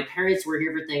my parents were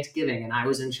here for Thanksgiving, and I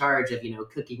was in charge of, you know,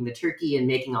 cooking the turkey and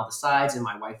making all the sides. And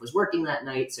my wife was working that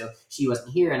night, so she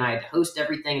wasn't here, and I had to host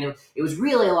everything. And it was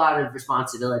really a lot of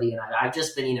responsibility. And I've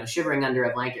just been, you know, shivering under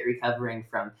a blanket, recovering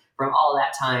from all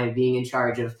that time being in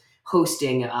charge of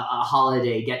hosting a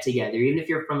holiday get-together. Even if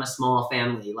you're from a small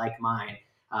family like mine,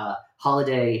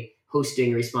 holiday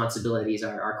hosting responsibilities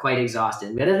are quite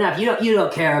exhausting. But enough, you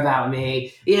don't care about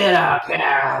me. You don't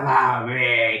care about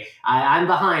me. I'm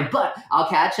behind, but I'll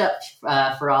catch up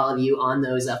for all of you on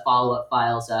those follow-up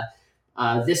files.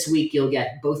 This week you'll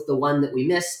get both the one that we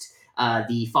missed,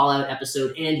 the Fallout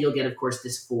episode, and you'll get, of course,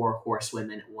 this 4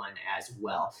 Horsewomen one as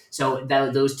well. So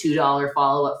those $2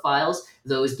 follow-up files,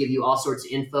 those give you all sorts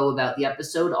of info about the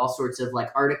episode, all sorts of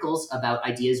like articles about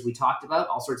ideas we talked about,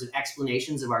 all sorts of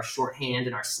explanations of our shorthand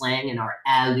and our slang and our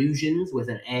allusions with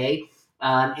an A.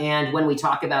 And when we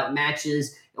talk about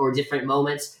matches or different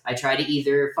moments, I try to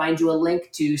either find you a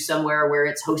link to somewhere where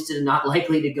it's hosted and not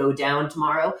likely to go down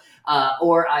tomorrow,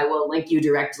 or I will link you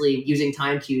directly using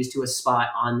time cues to a spot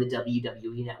on the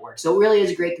WWE Network. So it really is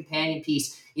a great companion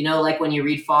piece. You know, like when you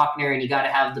read Faulkner and you got to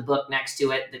have the book next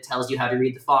to it that tells you how to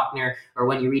read the Faulkner, or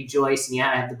when you read Joyce and you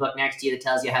have to have the book next to you that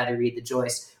tells you how to read the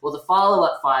Joyce. Well, the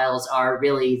follow-up files are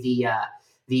really the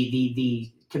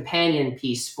companion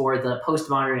piece for the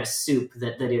postmodernist soup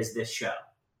that is this show.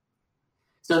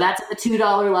 So that's at the $2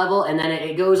 level, and then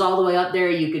it goes all the way up there.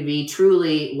 You could be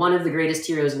truly one of the greatest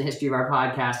heroes in the history of our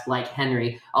podcast, like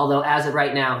Henry, although as of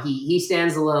right now, he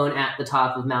stands alone at the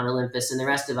top of Mount Olympus, and the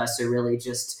rest of us are really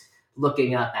just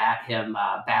looking up at him,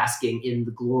 basking in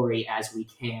the glory as we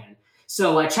can.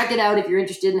 So check it out if you're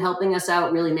interested in helping us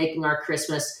out, really making our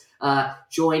Christmas.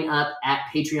 Join up at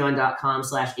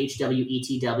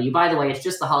patreon.com/HWETW. By the way, it's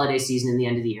just the holiday season and the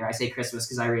end of the year. I say Christmas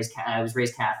because I was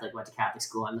raised Catholic, went to Catholic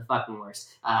school. I'm the fucking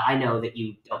worst. I know that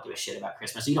you don't give a shit about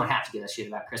Christmas. You don't have to give a shit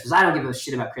about Christmas. I don't give a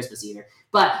shit about Christmas either.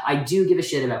 But I do give a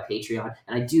shit about Patreon,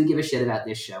 and I do give a shit about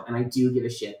this show, and I do give a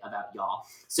shit about y'all.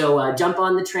 So jump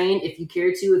on the train if you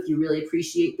care to, if you really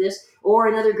appreciate this. Or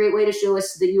another great way to show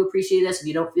us that you appreciate us if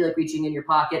you don't feel like reaching in your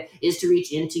pocket is to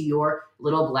reach into your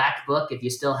little black book, if you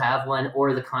still have one,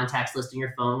 or the contacts list in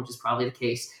your phone, which is probably the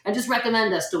case, and just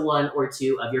recommend us to one or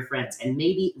two of your friends, and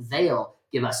maybe they'll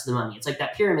give us the money. It's like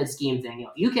that pyramid scheme thing.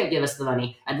 You can't give us the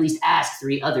money, at least ask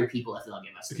 3 other people if they'll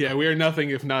give us the money. We are nothing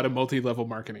if not a multi-level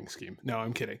marketing scheme. No,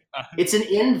 I'm kidding. It's an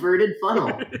inverted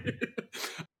funnel.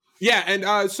 Yeah,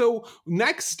 and so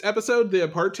next episode, the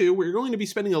part 2, we're going to be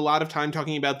spending a lot of time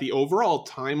talking about the overall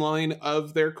timeline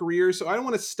of their careers. So I don't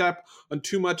want to step on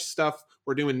too much stuff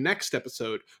we're doing next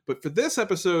episode. But for this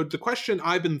episode, the question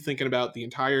I've been thinking about the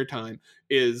entire time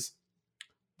is,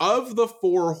 of the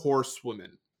 4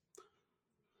 horsewomen,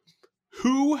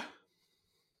 who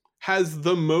has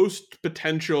the most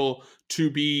potential to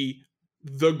be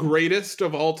the greatest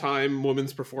of all time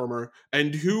women's performer,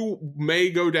 and who may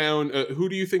go down, who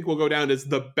do you think will go down as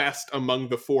the best among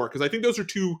the 4? Because I think those are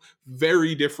 2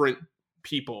 very different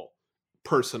people,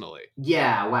 personally.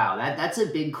 Yeah, wow, that's a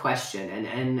big question,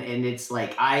 and it's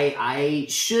like I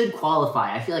should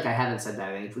qualify. I feel like I haven't said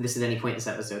that at any point in this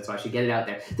episode, so I should get it out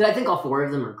there. That I think all 4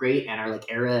 of them are great and are like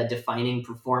era-defining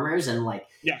performers, and like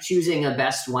choosing a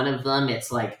best one of them,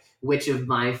 it's like, which of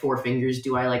my 4 fingers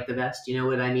do I like the best? You know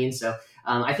what I mean? So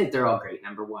I think they're all great,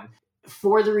 number one.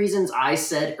 For the reasons I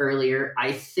said earlier,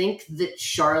 I think that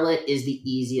Charlotte is the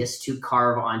easiest to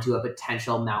carve onto a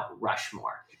potential Mount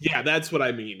Rushmore. Yeah, that's what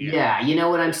I mean. Yeah, you know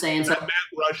what I'm saying? So, Mount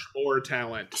Rushmore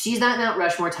talent. She's not Mount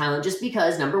Rushmore talent just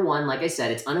because, number one, like I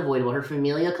said, it's unavoidable. Her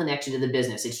familial connection to the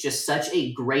business. It's just such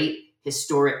a great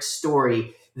historic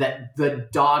story that the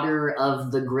daughter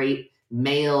of the great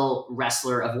male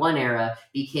wrestler of one era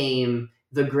became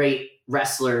the great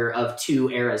wrestler of 2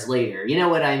 eras later. You know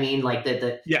what I mean? Like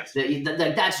yes.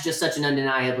 That's just such an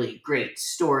undeniably great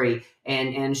story.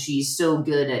 And she's so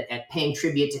good at paying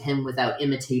tribute to him without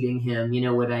imitating him. You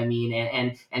know what I mean?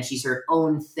 And she's her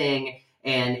own thing.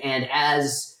 And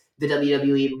as the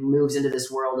WWE moves into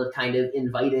this world of kind of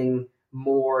inviting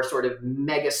more sort of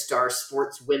megastar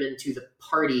sports women to the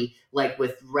party, like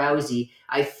with Rousey,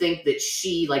 I think that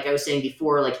she, like I was saying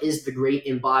before, like is the great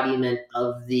embodiment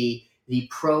of the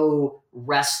pro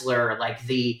wrestler, like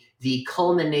the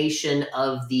culmination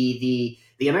of the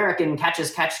American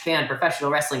catch-as-catch-can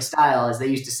professional wrestling style, as they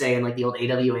used to say in like the old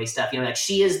AWA stuff. You know, like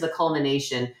she is the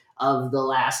culmination of the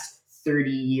last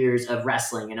 30 years of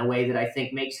wrestling in a way that I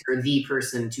think makes her the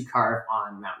person to carve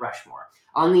on Mount Rushmore.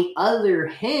 On the other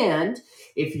hand,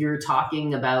 if you're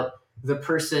talking about the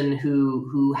person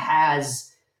who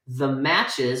has the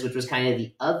matches, which was kind of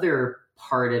the other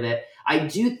part of it, I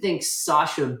do think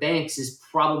Sasha Banks is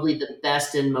probably the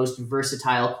best and most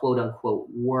versatile quote-unquote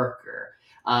worker.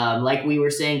 Like we were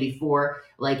saying before,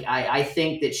 like I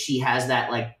think that she has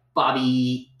that like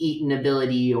Bobby Eaton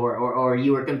ability, or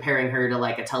you were comparing her to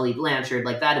like a Tully Blanchard,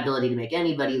 like that ability to make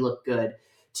anybody look good,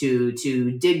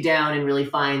 to dig down and really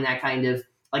find that kind of,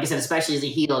 like I said, especially as a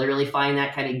heel, to really find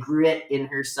that kind of grit in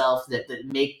herself that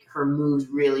make her moves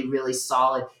really, really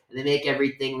solid, and they make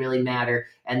everything really matter,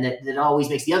 and that always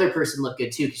makes the other person look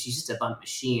good too, because she's just a bump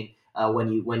machine.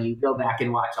 When you go back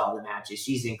and watch all the matches,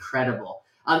 she's incredible.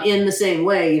 In the same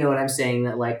way, you know what I'm saying,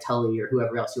 that like Tully or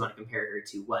whoever else you want to compare her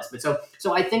to was. But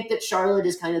so I think that Charlotte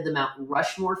is kind of the Mount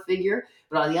Rushmore figure.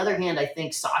 But on the other hand, I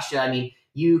think Sasha, I mean,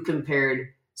 you compared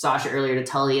Sasha earlier to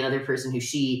Tully, another person who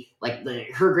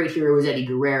her great hero was Eddie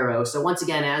Guerrero. So once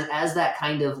again, as that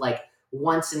kind of like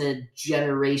once in a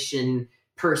generation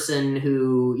person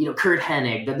who, you know, Kurt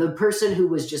Hennig, the person who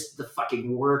was just the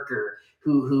fucking worker,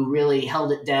 who really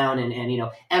held it down, and you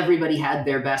know, everybody had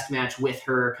their best match with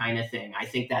her kind of thing. I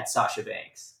think that's Sasha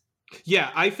Banks.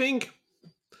 Yeah, I think,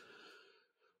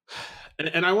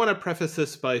 and I want to preface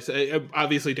this by saying,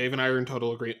 obviously Dave and I are in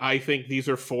total agreement. I think these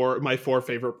are my 4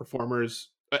 favorite performers.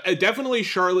 Definitely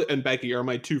Charlotte and Becky are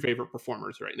my 2 favorite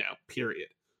performers right now, period.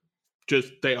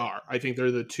 Just, they are. I think they're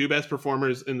the 2 best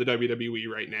performers in the WWE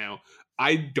right now.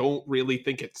 I don't really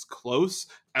think it's close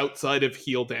outside of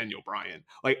heel Daniel Bryan.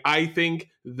 Like, I think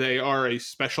they are a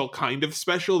special kind of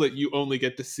special that you only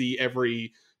get to see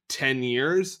every 10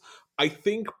 years. I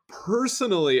think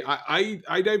personally,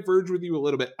 I diverge with you a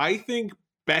little bit. I think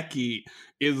Becky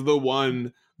is the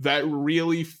one that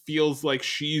really feels like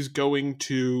she's going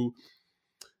to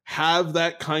have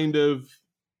that kind of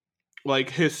like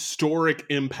historic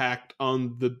impact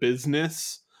on the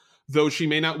business. Though she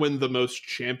may not win the most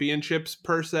championships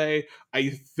per se, I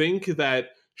think that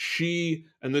she,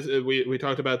 and this we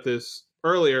talked about this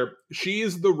earlier, she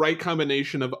is the right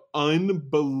combination of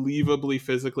unbelievably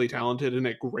physically talented and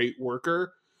a great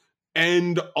worker,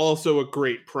 and also a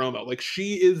great promo. Like,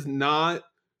 she is not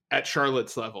at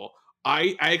Charlotte's level.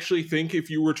 I actually think if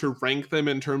you were to rank them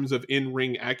in terms of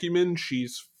in-ring acumen,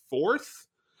 she's fourth,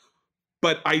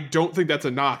 but I don't think that's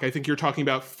a knock. I think you're talking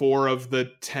about 4 of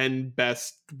the 10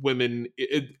 best women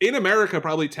in America,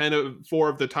 probably 4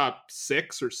 of the top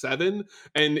 6 or 7,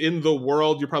 and in the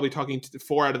world, you're probably talking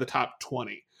 4 out of the top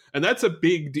 20. And that's a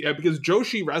big deal because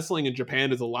Joshi wrestling in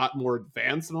Japan is a lot more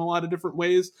advanced in a lot of different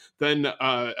ways than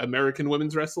American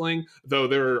women's wrestling, though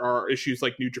there are issues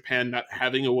like New Japan not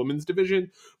having a women's division,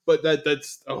 but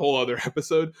that's a whole other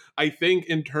episode. I think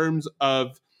in terms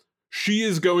of she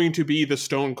is going to be the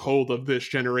Stone Cold of this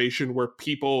generation where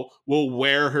people will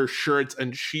wear her shirts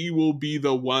and she will be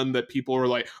the one that people are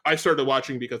like, I started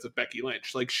watching because of Becky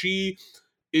Lynch. Like, she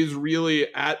is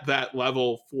really at that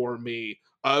level for me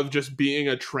of just being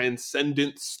a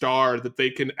transcendent star that they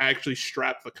can actually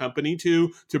strap the company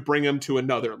to bring them to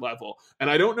another level. And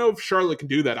I don't know if Charlotte can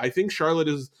do that. I think Charlotte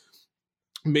is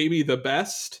maybe the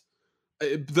best.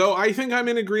 Though I think I'm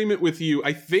in agreement with you.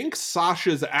 I think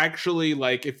Sasha's actually,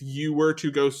 like, if you were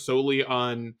to go solely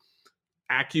on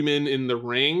acumen in the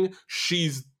ring,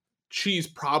 she's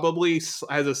probably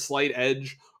has a slight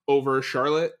edge over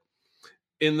Charlotte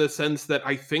in the sense that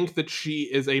I think that she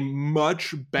is a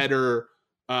much better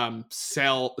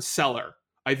seller.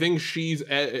 I think she's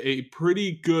a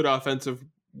pretty good offensive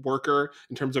worker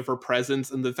in terms of her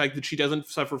presence and the fact that she doesn't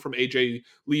suffer from AJ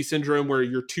Lee syndrome where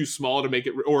you're too small to make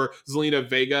it, or Zelina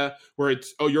Vega where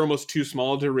it's, oh, you're almost too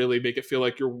small to really make it feel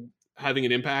like you're having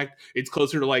an impact. It's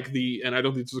closer to like and I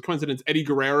don't think it's a coincidence, Eddie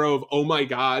Guerrero of, oh my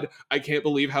God, I can't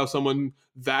believe how someone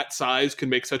that size can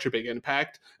make such a big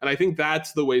impact. And I think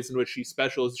that's the ways in which she's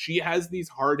special, is she has these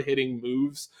hard-hitting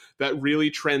moves that really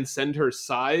transcend her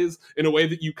size in a way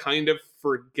that you kind of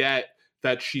forget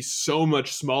that she's so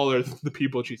much smaller than the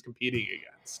people she's competing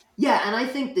against. Yeah, and I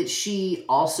think that she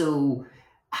also,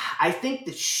 I think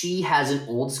that she has an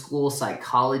old school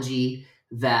psychology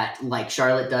that like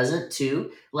Charlotte doesn't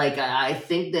too. Like, I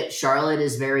think that Charlotte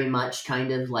is very much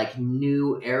kind of like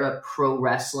new era pro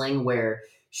wrestling where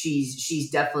she's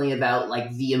definitely about like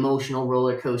the emotional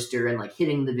roller coaster and like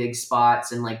hitting the big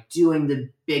spots and like doing the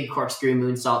big corkscrew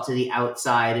moonsault to the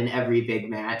outside in every big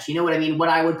match. You know what I mean? What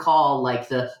I would call like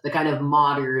the kind of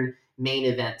modern main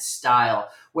event style.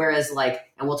 Whereas like,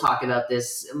 and we'll talk about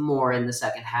this more in the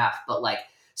second half, but like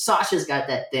Sasha's got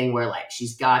that thing where like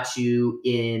she's got you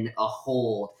in a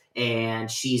hold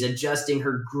and she's adjusting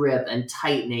her grip and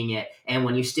tightening it. And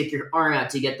when you stick your arm out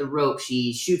to get the rope,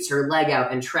 she shoots her leg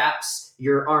out and traps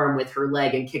your arm with her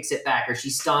leg and kicks it back, or she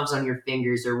stomps on your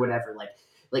fingers or whatever.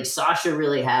 Like Sasha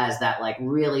really has that like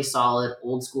really solid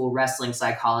old school wrestling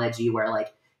psychology where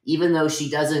like, even though she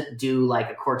doesn't do like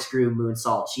a corkscrew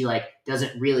moonsault, she like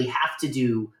doesn't really have to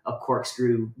do a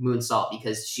corkscrew moonsault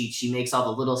because she makes all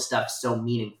the little stuff so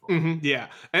meaningful. Mm-hmm, yeah,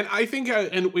 and I think,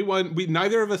 and we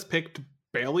neither of us picked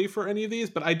Bayley for any of these,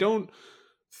 but I don't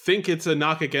think it's a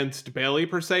knock against Bayley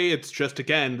per se. It's just,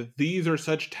 again, these are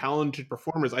such talented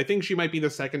performers. I think she might be the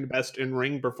second best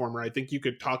in-ring performer. I think you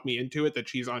could talk me into it that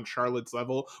she's on Charlotte's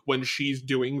level when she's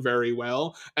doing very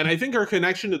well. And I think her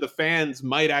connection to the fans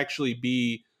might actually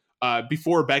be,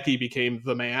 before Becky became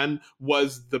the man,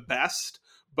 was the best.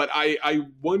 But I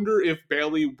wonder if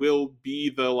Bayley will be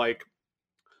the like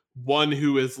one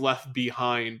who is left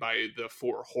behind by the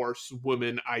 4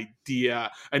 horsewoman idea,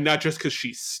 and not just because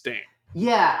she's Sting.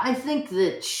 Yeah, I think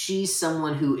that she's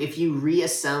someone who, if you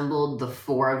reassembled the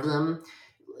 4 of them,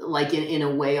 like in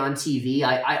a way on TV,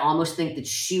 I almost think that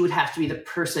she would have to be the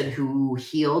person who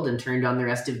healed and turned on the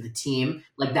rest of the team.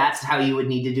 Like, that's how you would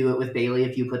need to do it with Bayley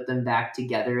if you put them back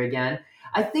together again.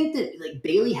 I think that like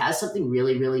Bayley has something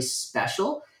really, really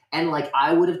special. And like,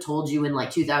 I would have told you in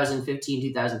like 2015,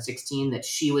 2016, that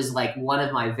she was like one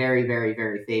of my very, very,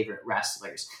 very favorite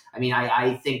wrestlers. I mean,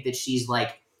 I think that she's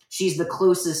the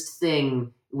closest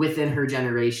thing within her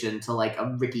generation to like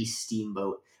a Ricky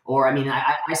Steamboat. Or, I mean,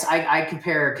 I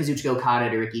compare Kazuchika Okada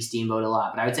to Ricky Steamboat a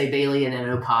lot, but I would say Bayley and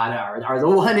Okada are the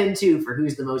 1 and 2 for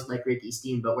who's the most like Ricky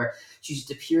Steamboat, where she's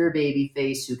just a pure baby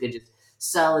face who could just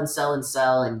sell and sell and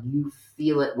sell, and you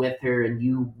feel it with her, and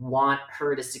you want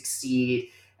her to succeed.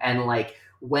 And like,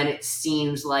 when it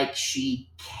seems like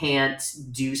she can't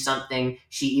do something,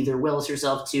 she either wills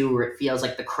herself to, or it feels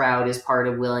like the crowd is part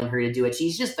of willing her to do it.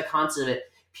 She's just the consummate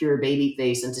pure baby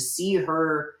face. And to see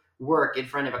her work in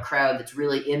front of a crowd that's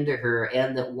really into her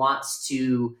and that wants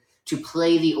to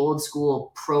play the old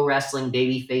school pro wrestling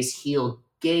babyface heel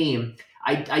game,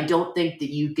 I don't think that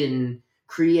you can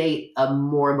create a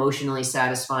more emotionally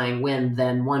satisfying win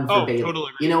than one for Bayley.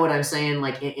 Totally. You know what I'm saying?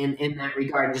 Like in that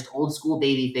regard, just old school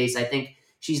babyface, I think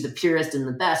she's the purest and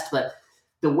the best. But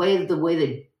the way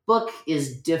the book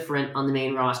is different on the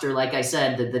main roster. Like I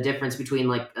said, the difference between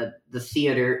like the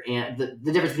theater and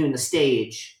the difference between the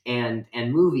stage and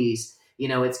movies, you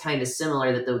know, it's kind of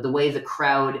similar that the way the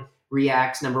crowd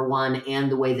reacts, number one, and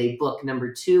the way they book,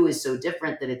 number two, is so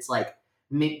different that it's like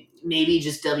maybe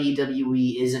just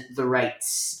WWE isn't the right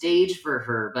stage for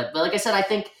her. But like I said, I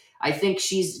think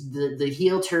she's the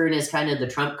heel turn is kind of the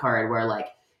trump card where, like,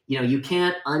 you know, you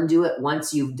can't undo it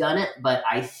once you've done it. But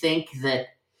I think that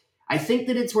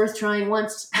it's worth trying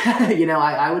once. You know,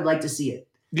 I would like to see it.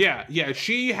 Yeah.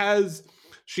 She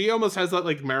almost has that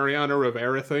like Mariano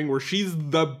Rivera thing where she's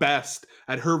the best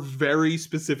at her very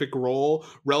specific role.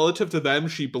 Relative to them,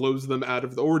 she blows them out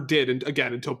of or did, and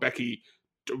again, until Becky,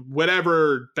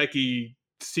 whatever Becky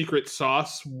secret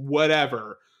sauce,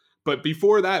 whatever. But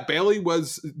before that, Bayley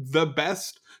was the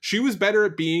best. She was better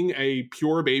at being a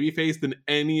pure babyface than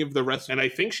any of the rest. And I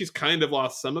think she's kind of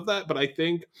lost some of that, but I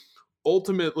think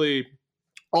ultimately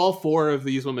all four of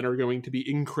these women are going to be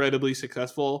incredibly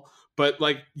successful. But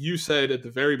like you said at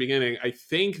the very beginning, I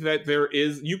think that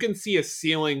you can see a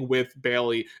ceiling with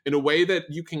Bayley in a way that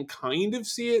you can kind of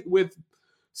see it with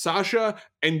Sasha,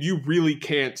 and you really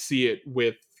can't see it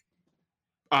with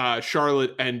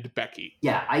Charlotte and Becky.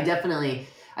 Yeah, I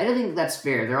don't think that's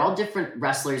fair. They're all different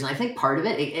wrestlers, and I think part of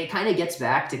it kind of gets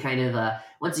back to kind of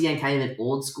once again kind of an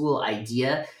old school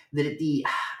idea that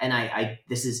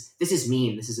this is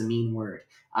mean. This is a mean word.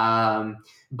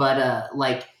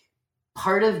 Like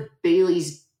part of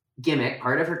Bayley's gimmick,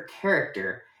 part of her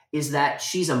character is that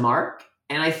she's a mark.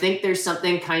 And I think there's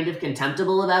something kind of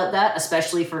contemptible about that,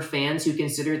 especially for fans who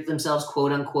consider themselves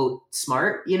quote unquote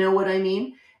smart. You know what I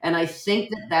mean? And I think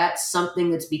that that's something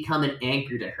that's become an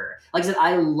anchor to her. Like I said,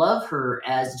 I love her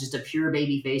as just a pure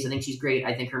baby face. I think she's great.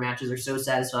 I think her matches are so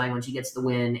satisfying when she gets the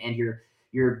win, and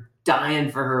you're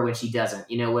dying for her when she doesn't.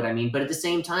 You know what I mean? But at the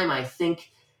same time, I think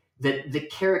that the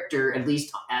character, at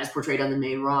least as portrayed on the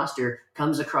main roster,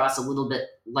 comes across a little bit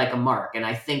like a mark. And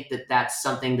I think that that's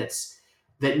something that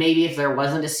maybe if there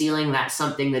wasn't a ceiling, that's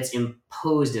something that's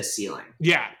imposed a ceiling.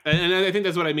 Yeah, and I think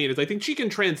that's what I mean. Is I think she can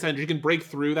transcend, she can break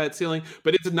through that ceiling,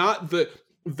 but it's not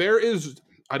there is,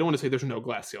 I don't want to say there's no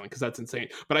glass ceiling because that's insane,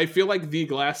 but I feel like the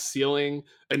glass ceiling,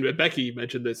 and Becky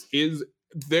mentioned this,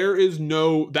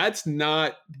 that's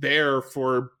not there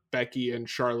for Becky and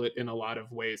Charlotte in a lot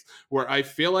of ways, where I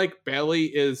feel like Bayley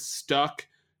is stuck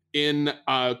in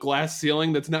a glass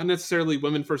ceiling that's not necessarily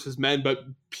women versus men, but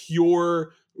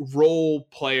pure role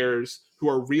players who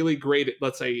are really great at,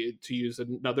 let's say, to use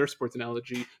another sports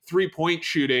analogy, 3-point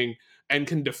shooting and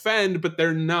can defend, but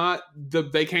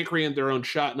they can't create their own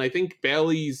shot. And I think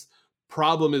Bayley's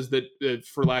problem is that,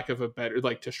 for lack of a better,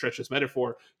 like to stretch this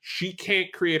metaphor, she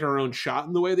can't create her own shot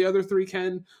in the way the other three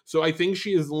can. So I think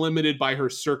she is limited by her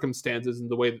circumstances in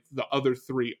the way that the other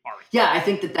three aren't. Yeah, I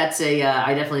think that's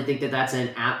I definitely think that that's an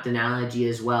apt analogy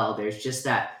as well. There's just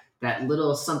that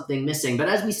little something missing. But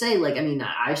as we say, like, I mean,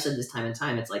 I've said this time and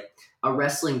time, it's like a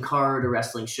wrestling card, a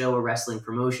wrestling show, a wrestling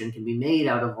promotion can be made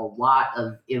out of a lot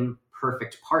of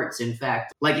imperfect parts. In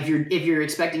fact, like if you're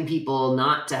expecting people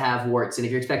not to have warts, and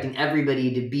if you're expecting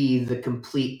everybody to be the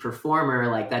complete performer,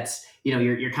 like that's, you know,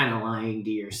 you're kind of lying to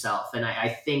yourself. And I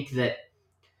think that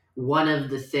one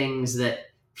of the things that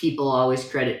people always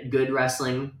credit good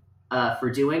wrestling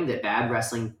for doing that bad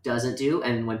wrestling doesn't do,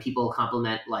 and when people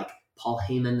compliment like Paul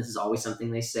Heyman, this is always something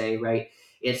they say, right?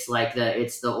 It's like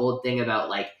it's the old thing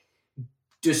about like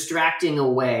distracting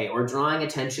away or drawing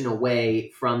attention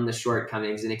away from the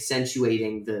shortcomings and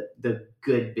accentuating the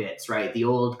good bits, right? The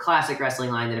old classic wrestling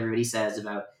line that everybody says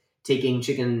about taking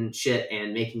chicken shit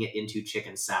and making it into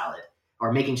chicken salad,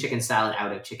 or making chicken salad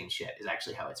out of chicken shit is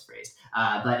actually how it's phrased.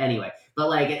 But anyway,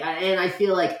 and I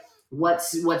feel like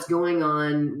what's going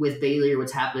on with Bayley, or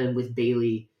what's happened with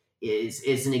Bayley,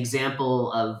 is an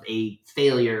example of a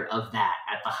failure of that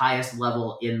at the highest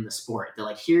level in the sport. They're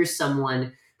like, here's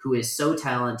someone who is so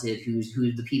talented, who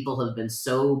the people have been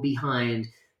so behind,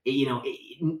 you know,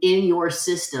 in your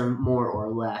system, more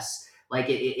or less. Like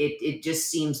it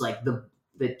just seems like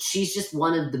that she's just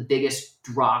one of the biggest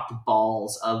dropped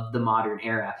balls of the modern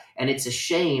era, and it's a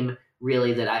shame,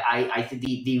 really, that I think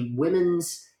the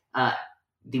women's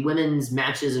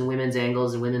matches and women's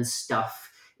angles and women's stuff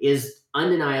is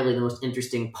undeniably the most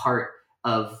interesting part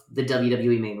of the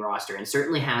WWE main roster, and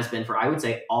certainly has been for, I would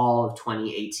say, all of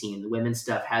 2018. The women's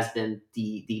stuff has been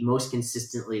the most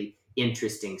consistently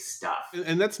interesting stuff.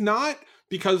 And that's not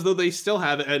because, though they still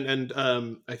have it,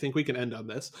 and I think we can end on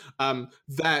this,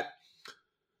 that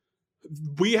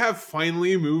we have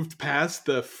finally moved past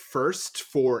the first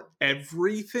for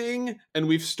everything, and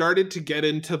we've started to get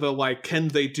into the like, can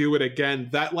they do it again?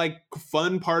 That like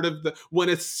fun part of the when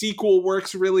a sequel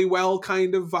works really well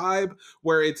kind of vibe,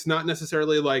 where it's not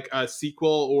necessarily like a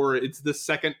sequel or it's the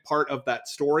second part of that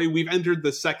story. We've entered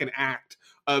the second act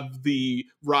of the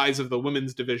rise of the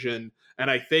women's division,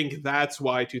 and I think that's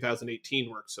why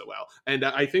 2018 worked so well. And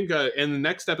I think in the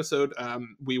next episode,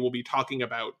 we will be talking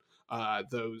about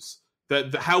those.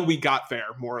 How we got there,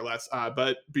 more or less.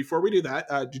 But before we do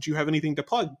that, did you have anything to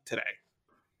plug today?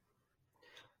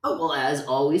 Oh, well, as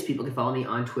always, people can follow me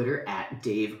on Twitter at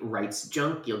Dave Writes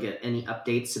Junk. You'll get any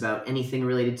updates about anything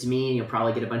related to me, and you'll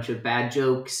probably get a bunch of bad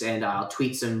jokes, and I'll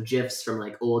tweet some GIFs from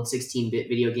like old 16-bit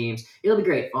video games. It'll be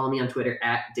great. Follow me on Twitter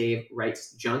at Dave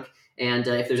Writes Junk. And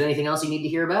if there's anything else you need to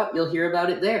hear about, you'll hear about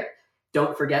it there.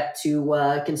 Don't forget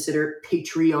to consider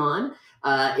Patreon.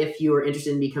 If you are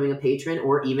interested in becoming a patron,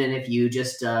 or even if you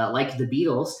just like the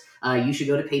Beatles, you should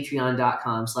go to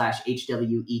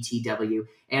patreon.com/HWETW.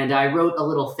 And I wrote a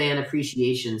little fan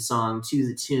appreciation song to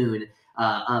the tune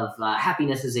of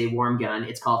Happiness is a Warm Gun.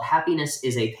 It's called Happiness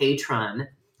is a Patron.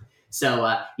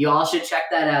 So you all should check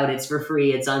that out. It's for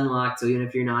free. It's unlocked. So even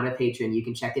if you're not a patron, you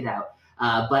can check it out.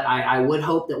 But I would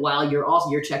hope that while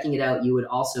you're checking it out, you would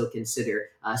also consider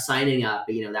signing up.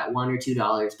 You know, that $1 or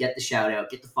 $2, get the shout out,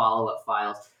 get the follow up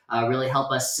files. Really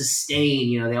help us sustain.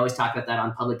 You know, they always talk about that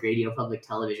on public radio, public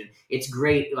television. It's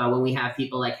great when we have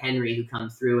people like Henry who come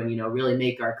through and really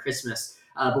make our Christmas.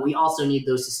 But we also need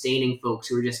those sustaining folks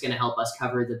who are just going to help us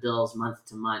cover the bills month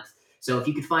to month. So if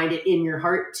you could find it in your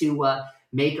heart to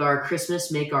make our Christmas,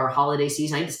 make our holiday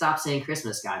season. I need to stop saying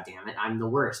Christmas, goddammit. I'm the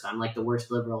worst. I'm like the worst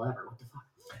liberal ever. What the fuck?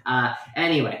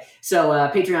 Anyway, so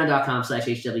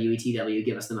patreon.com/HWETW.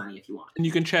 Give us the money if you want. And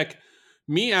you can check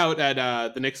me out at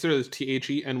the Nixter. There's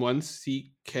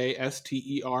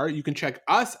THEN1CKSTER. You can check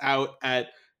us out at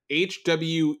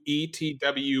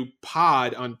HWETW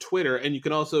Pod on Twitter. And you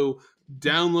can also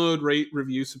download, rate,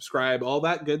 review, subscribe, all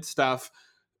that good stuff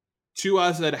to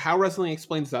us at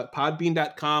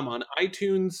howwrestlingexplains.podbean.com on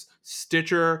iTunes,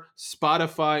 Stitcher,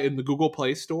 Spotify, and the Google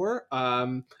Play Store.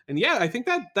 And yeah, I think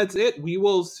that's it. We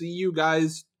will see you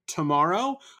guys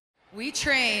tomorrow. We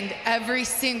trained every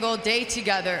single day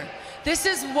together. This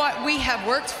is what we have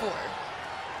worked for.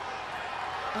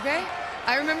 Okay?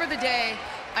 I remember the day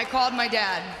I called my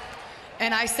dad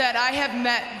and I said, I have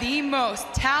met the most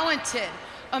talented,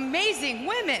 amazing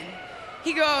women.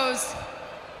 He goes,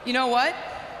 you know what?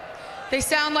 They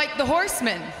sound like the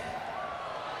Horsemen.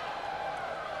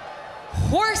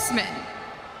 Horsemen.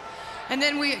 And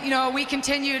then we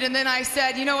continued, and then I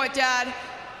said, you know what, Dad?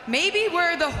 Maybe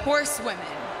we're the Horsewomen.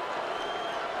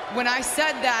 When I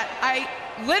said that, I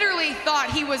literally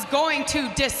thought he was going to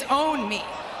disown me.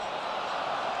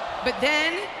 But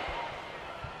then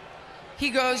he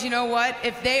goes, you know what?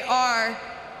 If they are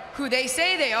who they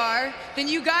say they are, then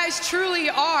you guys truly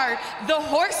are the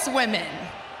Horsewomen.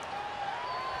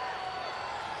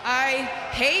 I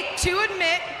hate to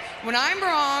admit when I'm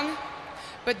wrong,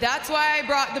 but that's why I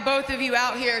brought the both of you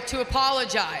out here to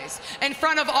apologize. In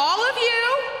front of all of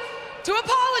you, to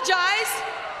apologize,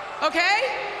 okay?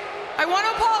 I want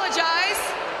to apologize.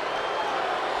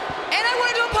 And I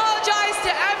wanted to apologize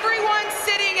to everyone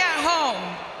sitting at home.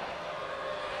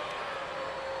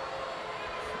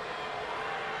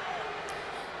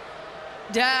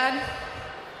 Dad,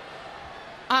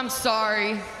 I'm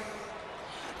sorry.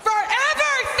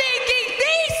 Forever thinking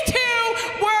these two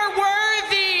were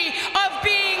worthy of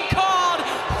being called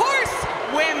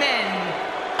horsewomen.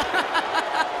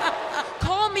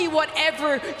 Call me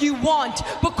whatever you want,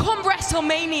 but come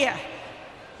WrestleMania,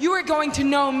 you are going to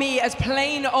know me as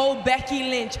plain old Becky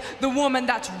Lynch, the woman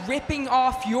that's ripping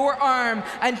off your arm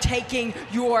and taking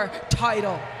your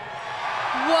title.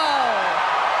 Whoa.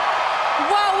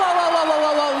 Whoa, whoa, whoa, whoa, whoa,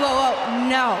 whoa, whoa, whoa,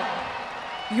 no.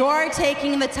 You're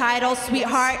taking the title,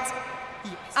 sweetheart. Yes.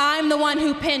 I'm the one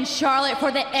who pinned Charlotte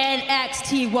for the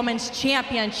NXT Women's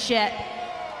Championship.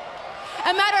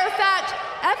 A matter of fact,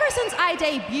 ever since I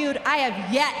debuted, I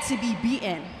have yet to be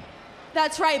beaten.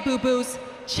 That's right, boo-boos.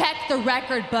 Check the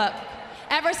record book.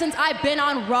 Ever since I've been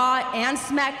on Raw and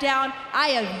SmackDown,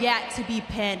 I have yet to be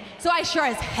pinned. So I sure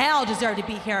as hell deserve to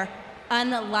be here,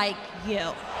 unlike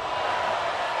you.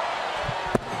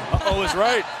 Uh-oh is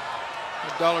right.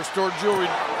 The dollar store jewelry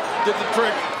did the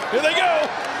trick. Here they go.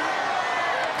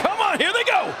 Come on, here they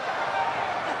go.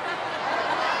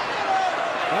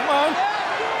 Come on.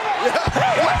 Yeah.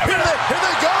 Here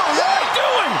they go. What are they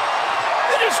doing?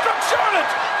 They just struck Charlotte.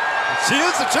 She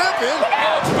is the champion.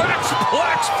 Oh, back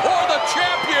suplex for the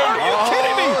champion. Are you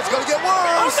kidding me? It's going to get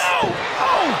worse. Oh, no.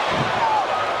 Oh.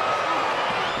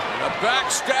 A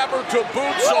Backstabber to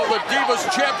boot, so the Divas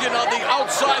champion on the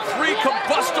outside. 3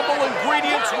 combustible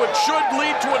ingredients, which should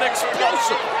lead to an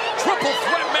explosive triple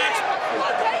threat match.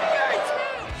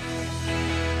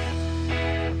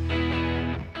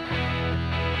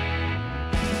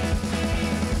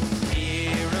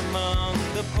 Here among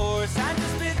the poor, sad,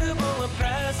 despicable,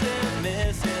 oppressive,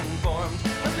 misinformed,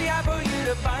 must be hard for you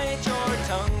to bite your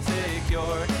tongue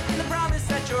secure.